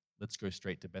 "Let's go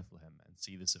straight to Bethlehem and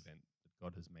see this event that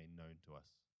God has made known to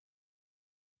us."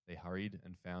 They hurried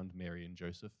and found Mary and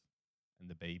Joseph and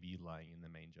the baby lying in the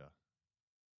manger.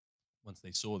 Once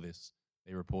they saw this,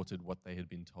 they reported what they had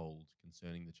been told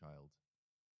concerning the child.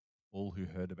 All who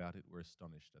heard about it were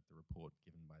astonished at the report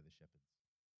given by the shepherds.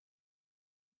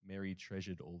 Mary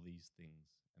treasured all these things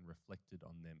and reflected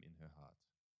on them in her heart.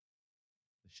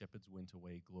 The shepherds went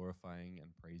away glorifying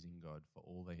and praising God for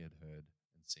all they had heard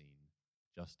and seen,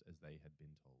 just as they had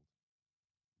been told.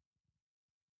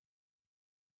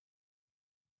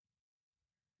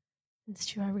 And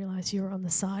Stu, I realise you were on the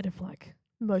side of like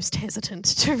most hesitant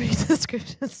to read the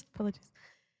scriptures. Apologies.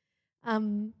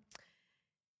 Anyone?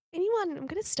 I'm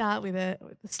going to start with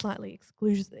a slightly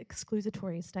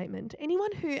exclusatory statement.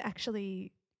 Anyone who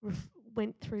actually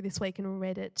went through this week and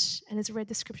read it and has read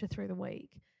the scripture through the week,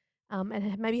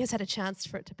 and maybe has had a chance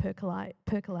for it to percolate.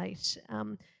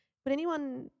 Would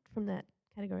anyone from that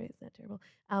category, is that terrible,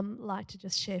 like to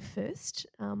just share first?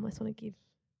 I just want to give.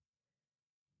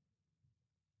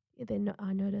 Then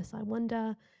I notice, I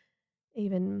wonder,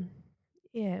 even,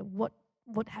 what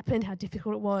happened, how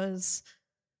difficult it was.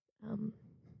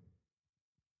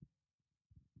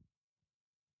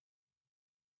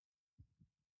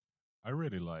 I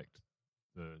really liked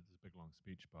this big long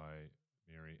speech by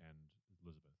Mary and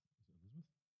Elizabeth. Is it Elizabeth?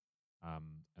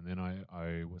 And then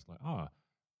I was like,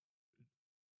 it's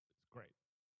great.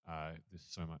 There's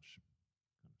so much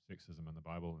kind of sexism in the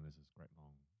Bible, and there's this great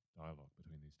long dialogue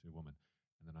between these two women.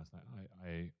 And then I was like,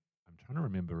 I'm trying to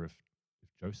remember if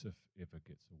Joseph ever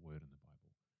gets a word in the Bible,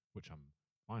 which I'm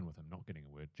fine with him not getting a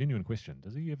word. Genuine question: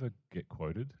 does he ever get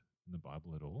quoted in the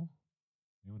Bible at all?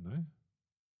 Anyone know?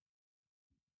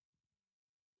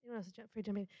 Anyone else free to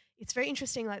jump in? It's very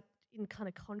interesting, like in kind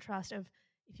of contrast of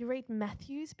if you read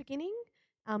Matthew's beginning,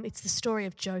 it's the story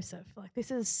of Joseph. Like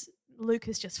Luke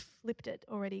has just flipped it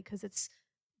already because it's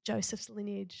Joseph's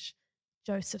lineage,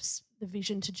 Joseph's the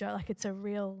vision to Joe. Like it's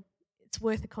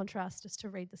worth a contrast just to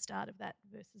read the start of that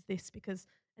versus this, because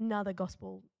another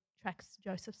gospel tracks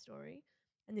Joseph's story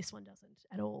and this one doesn't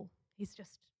at all. He's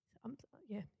just,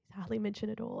 he's hardly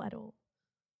mentioned at all.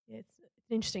 Yeah, it's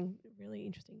an interesting, really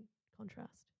interesting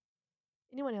contrast.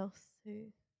 Anyone else who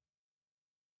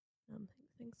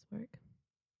thinks work?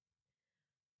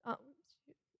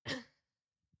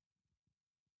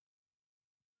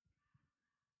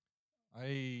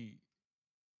 I,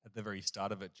 at the very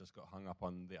start of it, just got hung up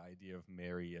on the idea of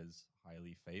Mary as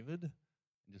highly favored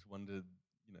and just wondered,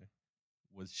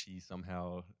 was she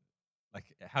somehow,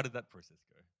 like, how did that process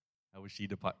go? How was she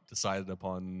decided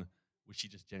upon? Was she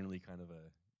just generally kind of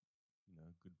a,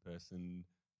 good person?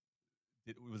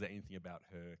 Was there anything about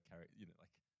her character, like,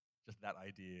 just that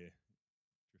idea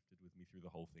drifted with me through the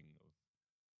whole thing of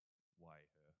why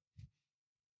her?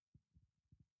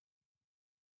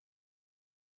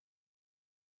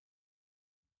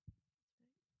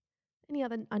 Any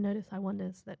other I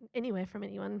wonders that anywhere from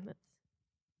anyone that's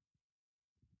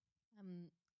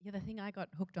the thing I got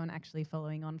hooked on actually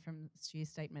following on from Stu's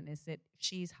statement is that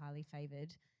she's highly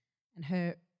favoured and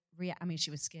her she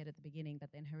was scared at the beginning,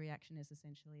 but then her reaction is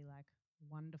essentially like,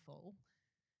 wonderful,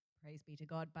 praise be to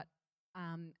God. But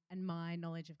and my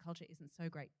knowledge of culture isn't so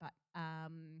great, but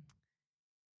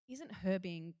isn't her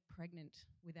being pregnant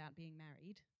without being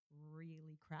married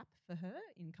really crap for her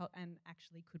and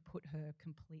actually could put her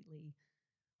completely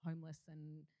homeless?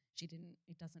 And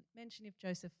it doesn't mention if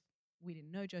we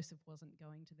didn't know Joseph wasn't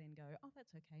going to then go, oh,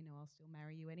 that's okay, no, I'll still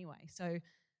marry you anyway. So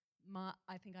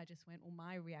I think I just went, well,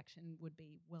 my reaction would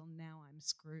be, well, now I'm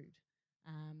screwed.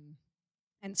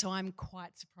 And so I'm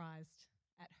quite surprised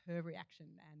at her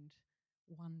reaction and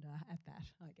wonder at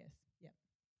that, I guess. Yep.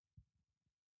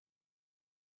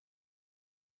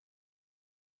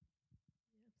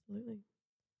 absolutely.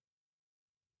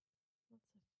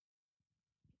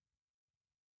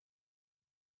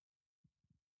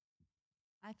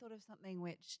 I thought of something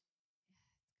which is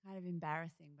kind of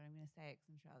embarrassing, but I'm going to say it because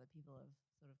I'm sure other people have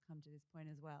sort of come to this point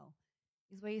as well,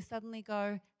 is where you suddenly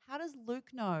go, how does Luke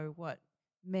know what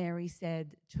Mary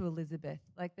said to Elizabeth?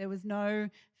 Like, there was no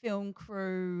film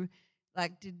crew.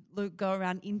 Like, did Luke go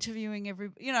around interviewing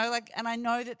and I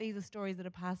know that these are stories that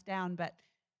are passed down, but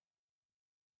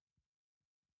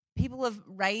people have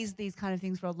raised these kind of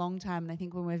things for a long time. And I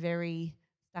think when we're very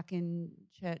stuck in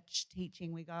church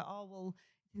teaching, we go, oh, well,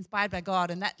 inspired by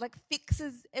God, and that like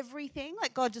fixes everything.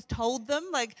 Like God just told them,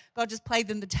 like God just played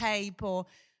them the tape, or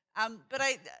but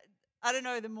I don't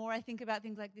know. The more I think about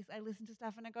things like this, I listen to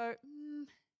stuff and I go,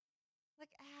 like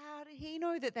how did he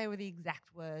know that they were the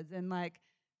exact words, and like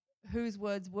whose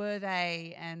words were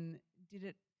they, and did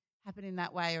it happen in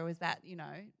that way, or was that, you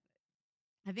know?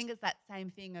 I think it's that same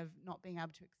thing of not being able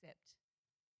to accept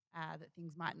that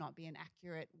things might not be an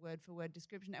accurate word-for-word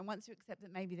description. And once you accept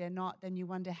that maybe they're not, then you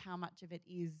wonder how much of it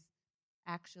is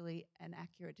actually an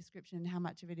accurate description and how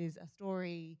much of it is a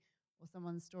story or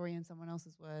someone's story in someone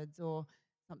else's words or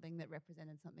something that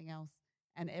represented something else.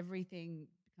 And everything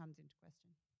comes into question.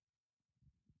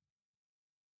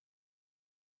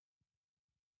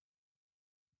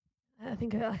 I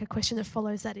think like a question that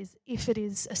follows that is, if it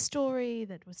is a story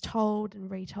that was told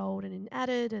and retold and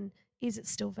added, and is it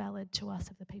still valid to us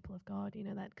of the people of God? You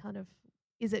know, that kind of,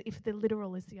 is it, if the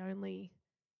literal is the only,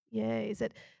 is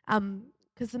it,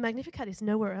 because the Magnificat is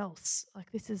nowhere else.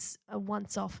 Like this is a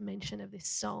once-off mention of this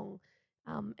song,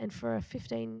 and for a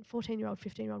 14-year-old,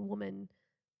 15-year-old woman,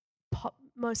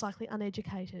 most likely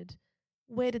uneducated,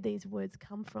 where did these words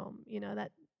come from? You know,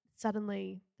 that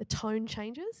suddenly the tone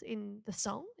changes in the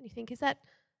song, and you think, is that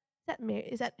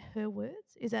her words?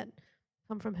 Is that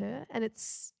come from her? And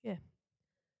it's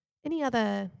any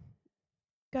other,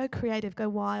 go creative, go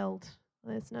wild.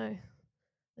 There's a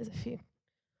few.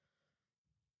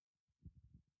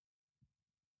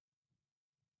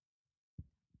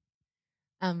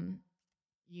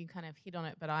 You kind of hit on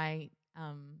it, but I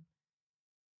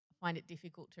find it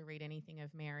difficult to read anything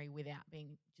of Mary without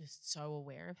being just so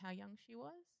aware of how young she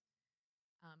was,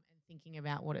 and thinking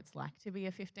about what it's like to be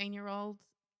a 15-year-old,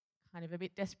 kind of a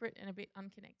bit desperate and a bit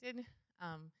unconnected.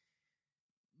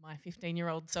 My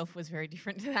 15-year-old self was very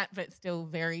different to that, but still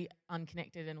very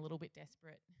unconnected and a little bit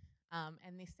desperate.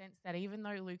 And this sense that even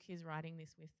though Luke is writing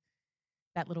this with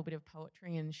that little bit of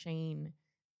poetry and sheen,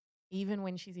 even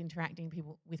when she's interacting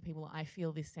with people, I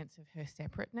feel this sense of her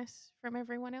separateness from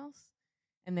everyone else.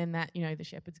 And then that, you know, the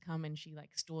shepherds come and she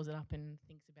like stores it up and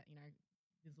thinks about, you know,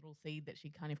 this little seed that she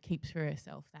kind of keeps for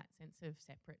herself, that sense of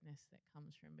separateness that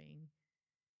comes from being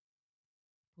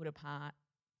put apart,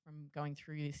 from going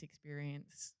through this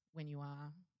experience when you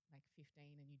are like 15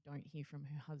 and you don't hear from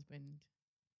her husband,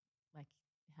 like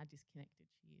how disconnected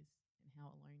she is and how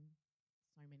alone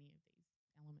so many of these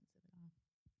elements of it are.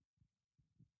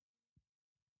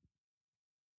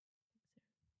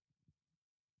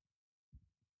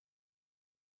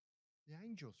 The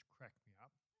angels crack me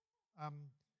up.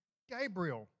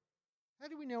 Gabriel. How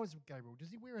do we know it's Gabriel?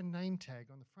 Does he wear a name tag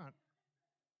on the front?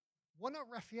 Why not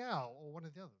Raphael or one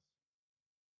of the others?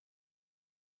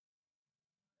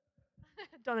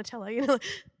 Donatello, you know.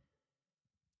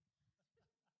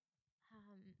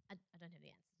 I don't have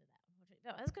the answer to that, unfortunately.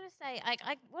 But I was going to say,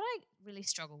 what I really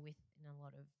struggle with in a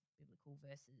lot of biblical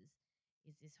verses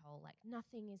is this whole, like,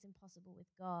 nothing is impossible with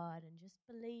God and just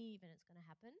believe and it's going to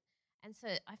happen. And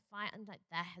so I find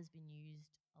that has been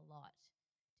used a lot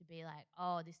to be like,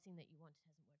 oh, this thing that you wanted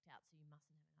hasn't worked out, so you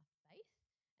mustn't have enough faith.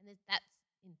 And that's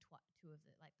in two of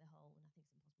the, like, the whole nothing's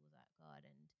impossible without God,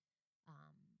 and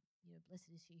you know, blessed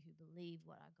is he who believed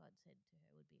what our God said to her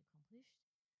would be accomplished.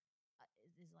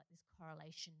 There's like this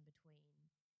correlation between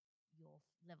your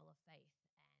level of faith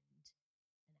and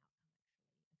an outcome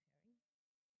actually occurring, which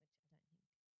I don't think is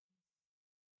true.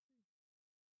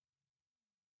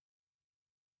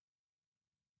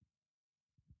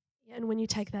 Yeah, and when you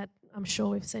take that, I'm sure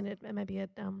we've seen it maybe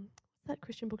at what's that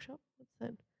Christian bookshop? What's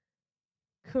that?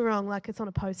 Kurong, like it's on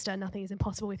a poster, nothing is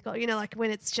impossible with God. You know, like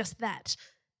when it's just that,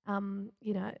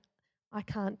 you know, I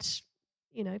can't,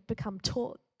 you know, become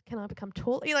taught. Can I become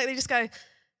taught? You know, like they just go,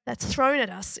 that's thrown at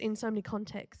us in so many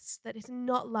contexts that is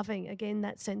not loving, again,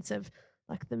 that sense of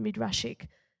like the midrashic,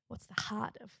 what's the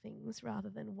heart of things rather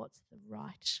than what's the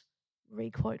right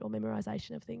requote or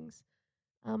memorization of things.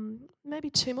 Maybe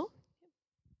two more.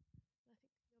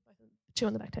 I think you're both two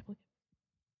on the back table.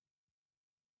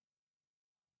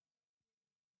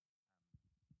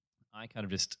 I kind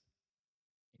of just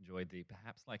enjoyed the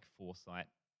perhaps like foresight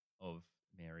of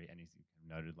Mary, and as you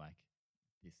noted, like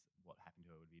this, what happened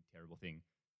to her would be a terrible thing.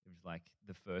 It was like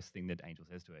the first thing that angel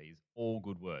says to her is all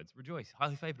good words. Rejoice,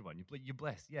 highly favored one. You're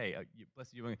blessed. Yay, you're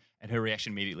blessed. And her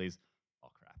reaction immediately is, oh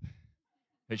crap.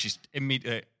 But she's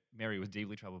Mary was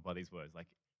deeply troubled by these words. Like,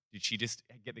 did she just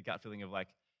get the gut feeling of like,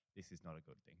 this is not a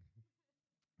good thing?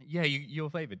 Yeah,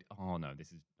 you're favored. Oh no, this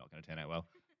is not going to turn out well.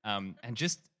 And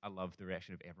just, I love the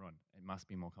reaction of everyone. It must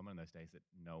be more common in those days that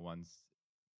no one's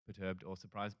perturbed or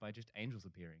surprised by just angels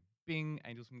appearing. Being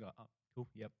angels from God. Oh, cool,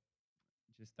 yep.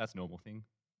 Just, that's a normal thing.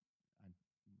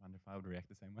 I wonder if I would react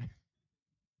the same way.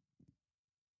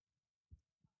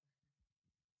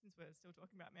 we're still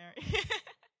talking about Mary.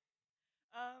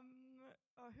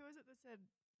 Who was it that said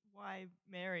why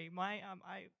Mary?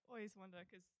 I always wonder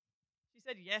because she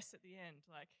said yes at the end,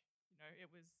 like it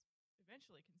was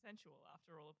eventually consensual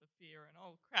after all of the fear and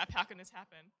oh crap, how can this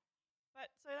happen?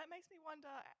 But so that makes me wonder,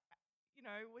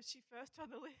 was she first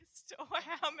on the list, or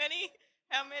how many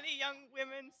young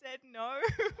women said no?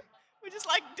 We just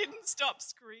didn't stop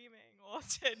screaming or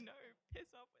said no,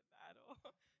 piss off with that, or.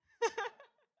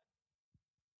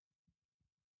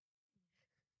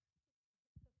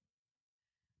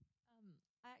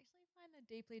 I actually find the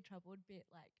deeply troubled bit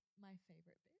my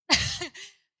favorite bit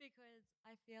because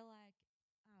I feel like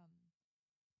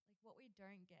what we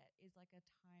don't get is a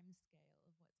time scale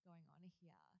of what's going on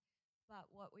here, but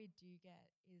what we do get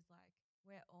is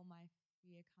where all my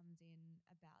fear comes in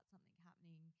about something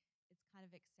happening. It's kind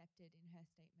of accepted in her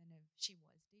statement of she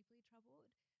was deeply troubled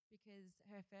because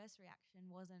her first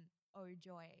reaction wasn't oh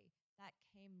joy. That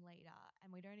came later, and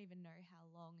we don't even know how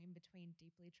long in between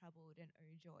deeply troubled and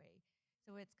oh joy.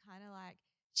 So it's kind of like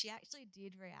she actually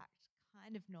did react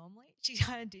kind of normally. She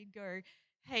kind of did go,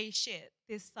 hey, shit,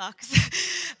 this sucks.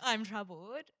 I'm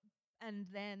troubled. And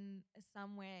then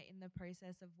somewhere in the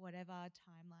process of whatever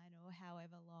timeline or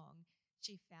however long,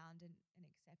 she found an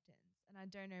acceptance. And I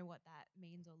don't know what that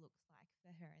means or looks like for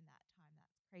her in that time.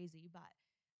 That's crazy. But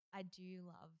I do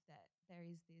love that there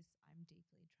is this I'm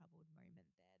deeply troubled moment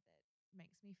there that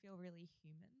makes me feel really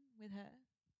human with her.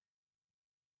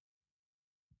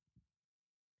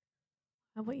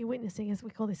 And what you're witnessing is we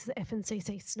call this the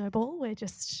FNCC snowball.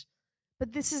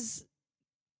 But this is,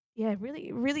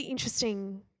 really, really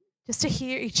interesting just to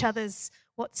hear each other's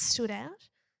what stood out.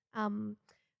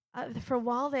 For a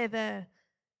while there,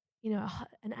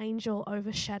 an angel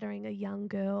overshadowing a young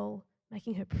girl,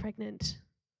 making her pregnant.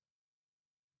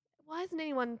 Why isn't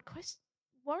anyone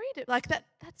worried?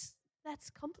 That's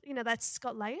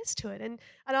got layers to it. And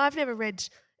I've never read.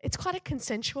 It's quite a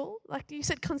consensual, like you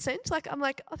said, consent. I'm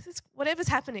like, whatever's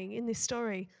happening in this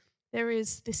story,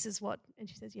 this is what, and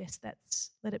she says, yes,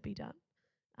 let it be done.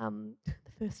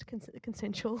 The first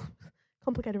consensual,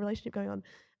 complicated relationship going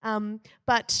on.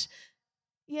 But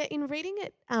yeah, in reading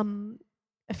it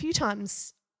a few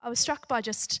times, I was struck by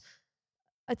it's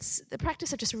the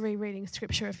practice of just rereading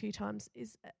scripture a few times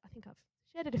is, I think I've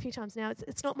shared it a few times now,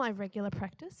 it's not my regular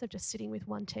practice of just sitting with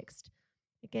one text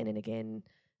again and again.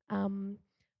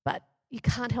 But you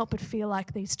can't help but feel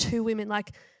like these two women,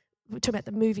 like we talk about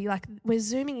the movie, like we're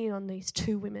zooming in on these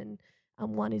two women.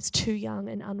 One is too young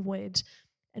and unwed,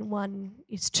 and one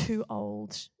is too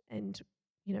old and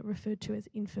referred to as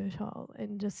infertile.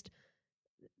 And just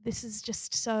this is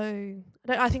just so.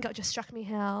 I think it just struck me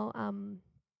how kind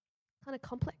of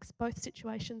complex both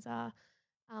situations are,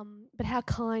 but how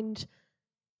kind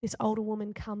this older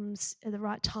woman comes at the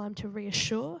right time to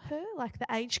reassure her. Like the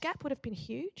age gap would have been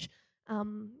huge.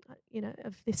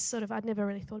 Of this sort of, I'd never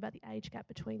really thought about the age gap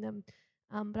between them.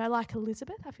 But I like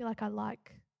Elizabeth. I feel like I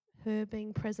like her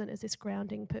being present as this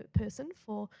grounding person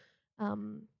for,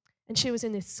 and she was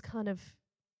in this kind of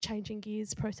changing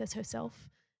gears process herself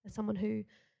as someone who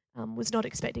was not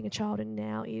expecting a child and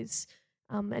now is.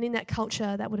 And in that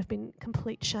culture, that would have been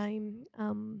complete shame.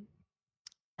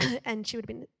 And she would have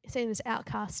been seen as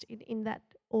outcast in that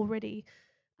already.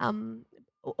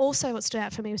 Also, what stood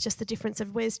out for me was just the difference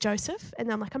of where's Joseph,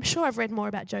 and I'm like, I'm sure I've read more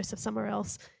about Joseph somewhere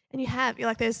else, and you're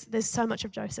like, there's so much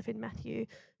of Joseph in Matthew,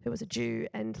 who was a Jew,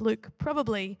 and Luke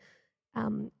probably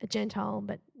a Gentile,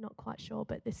 but not quite sure.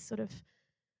 But this sort of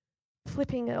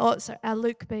flipping,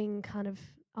 Luke being kind of,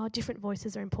 different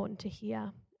voices are important to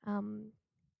hear,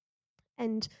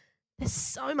 and there's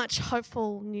so much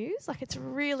hopeful news. Like it's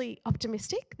really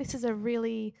optimistic. This is a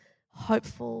really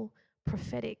hopeful,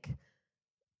 prophetic,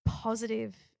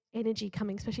 positive energy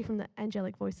coming, especially from the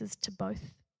angelic voices, to both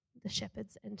the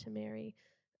shepherds and to Mary.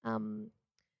 And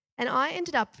I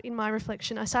ended up, in my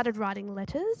reflection, I started writing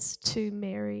letters to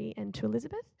Mary and to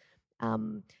Elizabeth,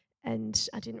 and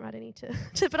I didn't write any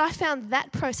but I found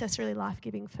that process really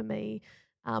life-giving for me.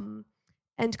 And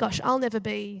gosh, I'll never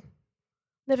be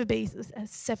 6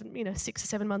 or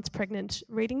 7 months pregnant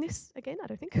reading this again. I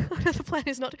don't think. The plan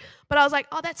is not. But I was like,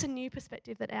 that's a new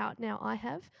perspective that now I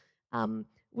have.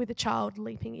 With a child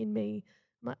leaping in me,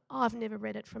 I've never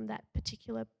read it from that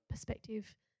particular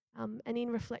perspective. And in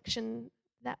reflection,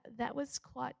 that was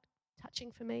quite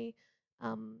touching for me.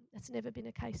 That's never been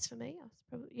a case for me. I was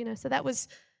probably, so that was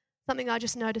something I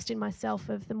just noticed in myself.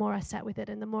 Of the more I sat with it,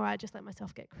 and the more I just let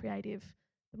myself get creative,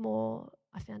 the more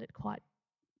I found it quite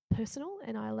personal,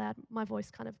 and I allowed my voice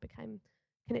kind of became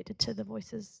connected to the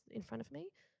voices in front of me.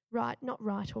 Not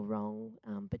right or wrong,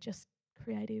 but just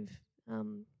creative.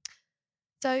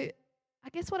 So I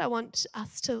guess what I want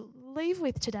us to leave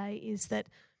with today is that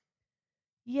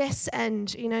yes,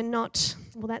 and not,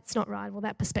 well, that's not right. Well,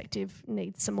 that perspective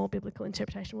needs some more biblical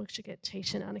interpretation. We should get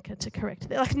Tisha and Annika to correct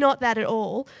that. Like, not that at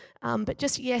all, but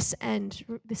just yes,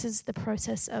 and this is the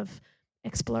process of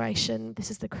exploration.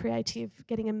 This is the creative,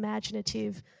 getting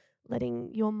imaginative, letting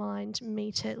your mind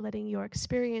meet it, letting your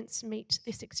experience meet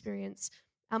this experience.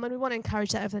 And we want to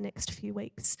encourage that over the next few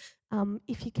weeks.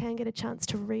 If you can get a chance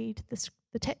to read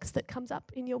the text that comes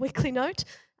up in your weekly note,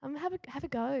 have a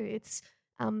go. It's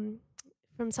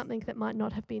from something that might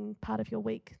not have been part of your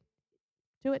week.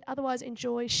 Do it. Otherwise,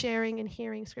 enjoy sharing and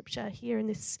hearing scripture here in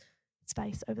this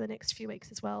space over the next few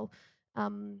weeks as well.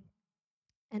 And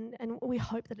we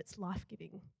hope that it's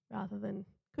life-giving rather than,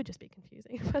 could just be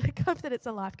confusing, but I hope that it's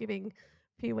a life-giving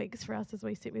few weeks for us as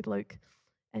we sit with Luke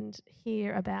and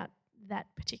hear about that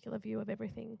particular view of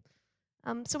everything.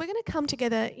 So we're going to come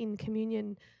together in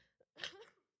communion.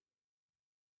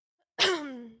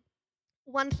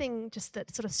 One thing just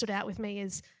that sort of stood out with me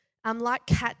is, like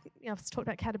Kat, I've talked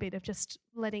about Kat a bit, of just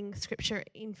letting scripture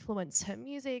influence her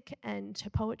music and her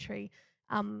poetry.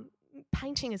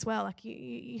 Painting as well, like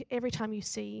you, every time you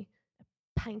see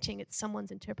a painting, it's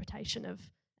someone's interpretation of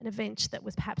an event that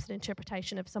was perhaps an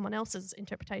interpretation of someone else's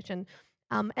interpretation,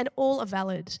 and all are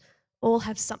valid, all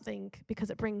have something, because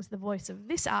it brings the voice of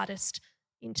this artist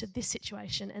into this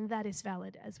situation, and that is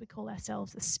valid as we call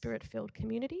ourselves a spirit-filled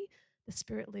community. The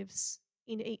Spirit lives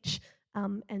in each,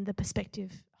 and the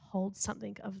perspective holds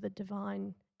something of the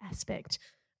divine aspect.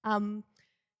 And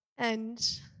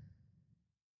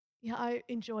yeah, I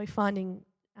enjoy finding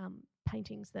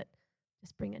paintings that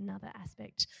just bring another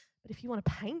aspect. But if you want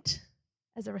to paint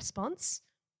as a response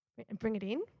and bring it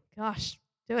in, gosh,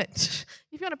 do it.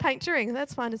 If you want to paint during,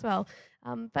 that's fine as well.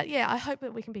 But yeah, I hope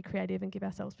that we can be creative and give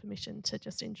ourselves permission to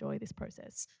just enjoy this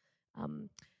process.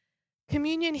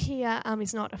 Communion here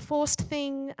is not a forced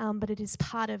thing, but it is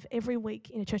part of every week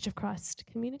in a Church of Christ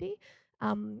community.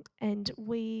 And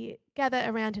we gather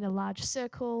around in a large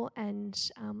circle, and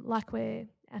like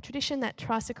our tradition, that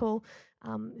tricycle,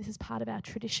 this is part of our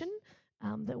tradition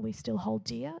that we still hold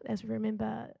dear as we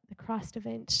remember the Christ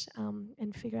event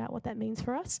and figure out what that means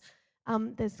for us.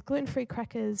 There's gluten-free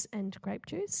crackers and grape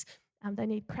juice. They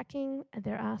need cracking, and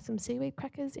there are some seaweed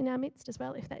crackers in our midst as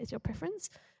well, if that is your preference.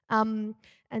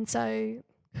 And so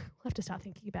we'll have to start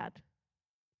thinking about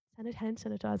hand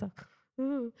sanitizer.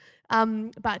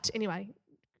 But anyway,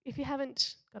 if you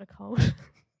haven't got a cold,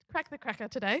 crack the cracker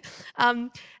today.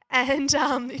 And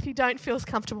if you don't feel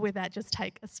comfortable with that, just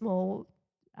take a small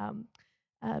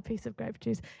piece of grape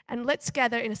juice. And let's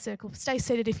gather in a circle. Stay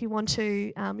seated if you want to.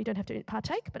 You don't have to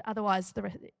partake, but otherwise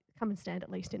come and stand at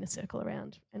least in a circle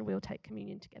around, and we'll take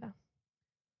communion together.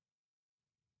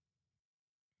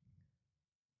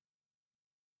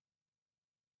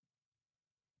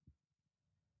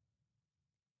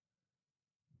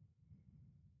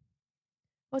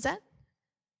 What was that?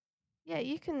 Yeah,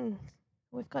 you can.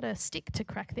 We've got a stick to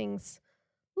crack things.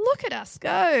 Look at us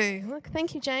go. Look,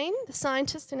 thank you, Jane, the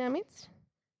scientist in our midst.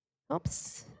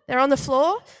 Oops, they're on the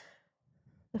floor.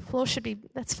 The floor should be,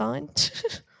 that's fine.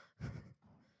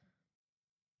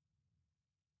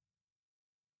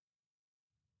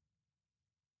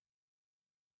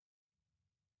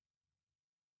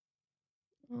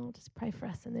 I'll just pray for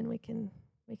us, and then we can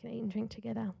eat and drink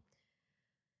together.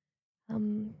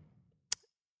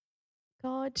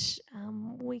 God,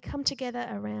 we come together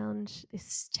around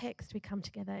this text, we come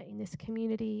together in this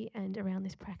community and around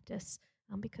this practice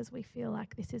because we feel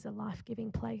like this is a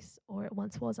life-giving place, or it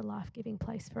once was a life-giving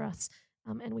place for us,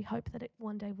 and we hope that it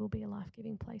one day will be a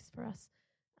life-giving place for us.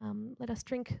 Let us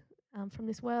drink from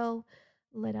this well.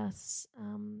 Let us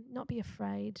not be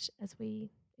afraid as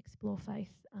we explore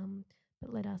faith,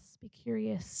 but let us be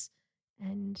curious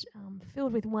and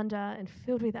filled with wonder and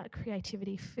filled with that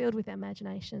creativity, filled with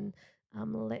imagination.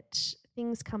 Let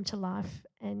things come to life,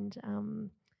 and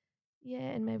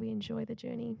and may we enjoy the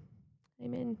journey.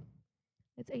 Amen.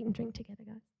 Let's eat and drink together,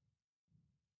 guys.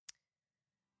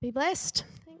 Be blessed.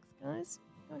 Thanks, guys.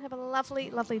 Go and have a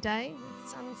lovely, lovely day.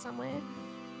 Sun somewhere.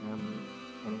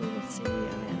 And we will see you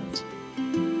around.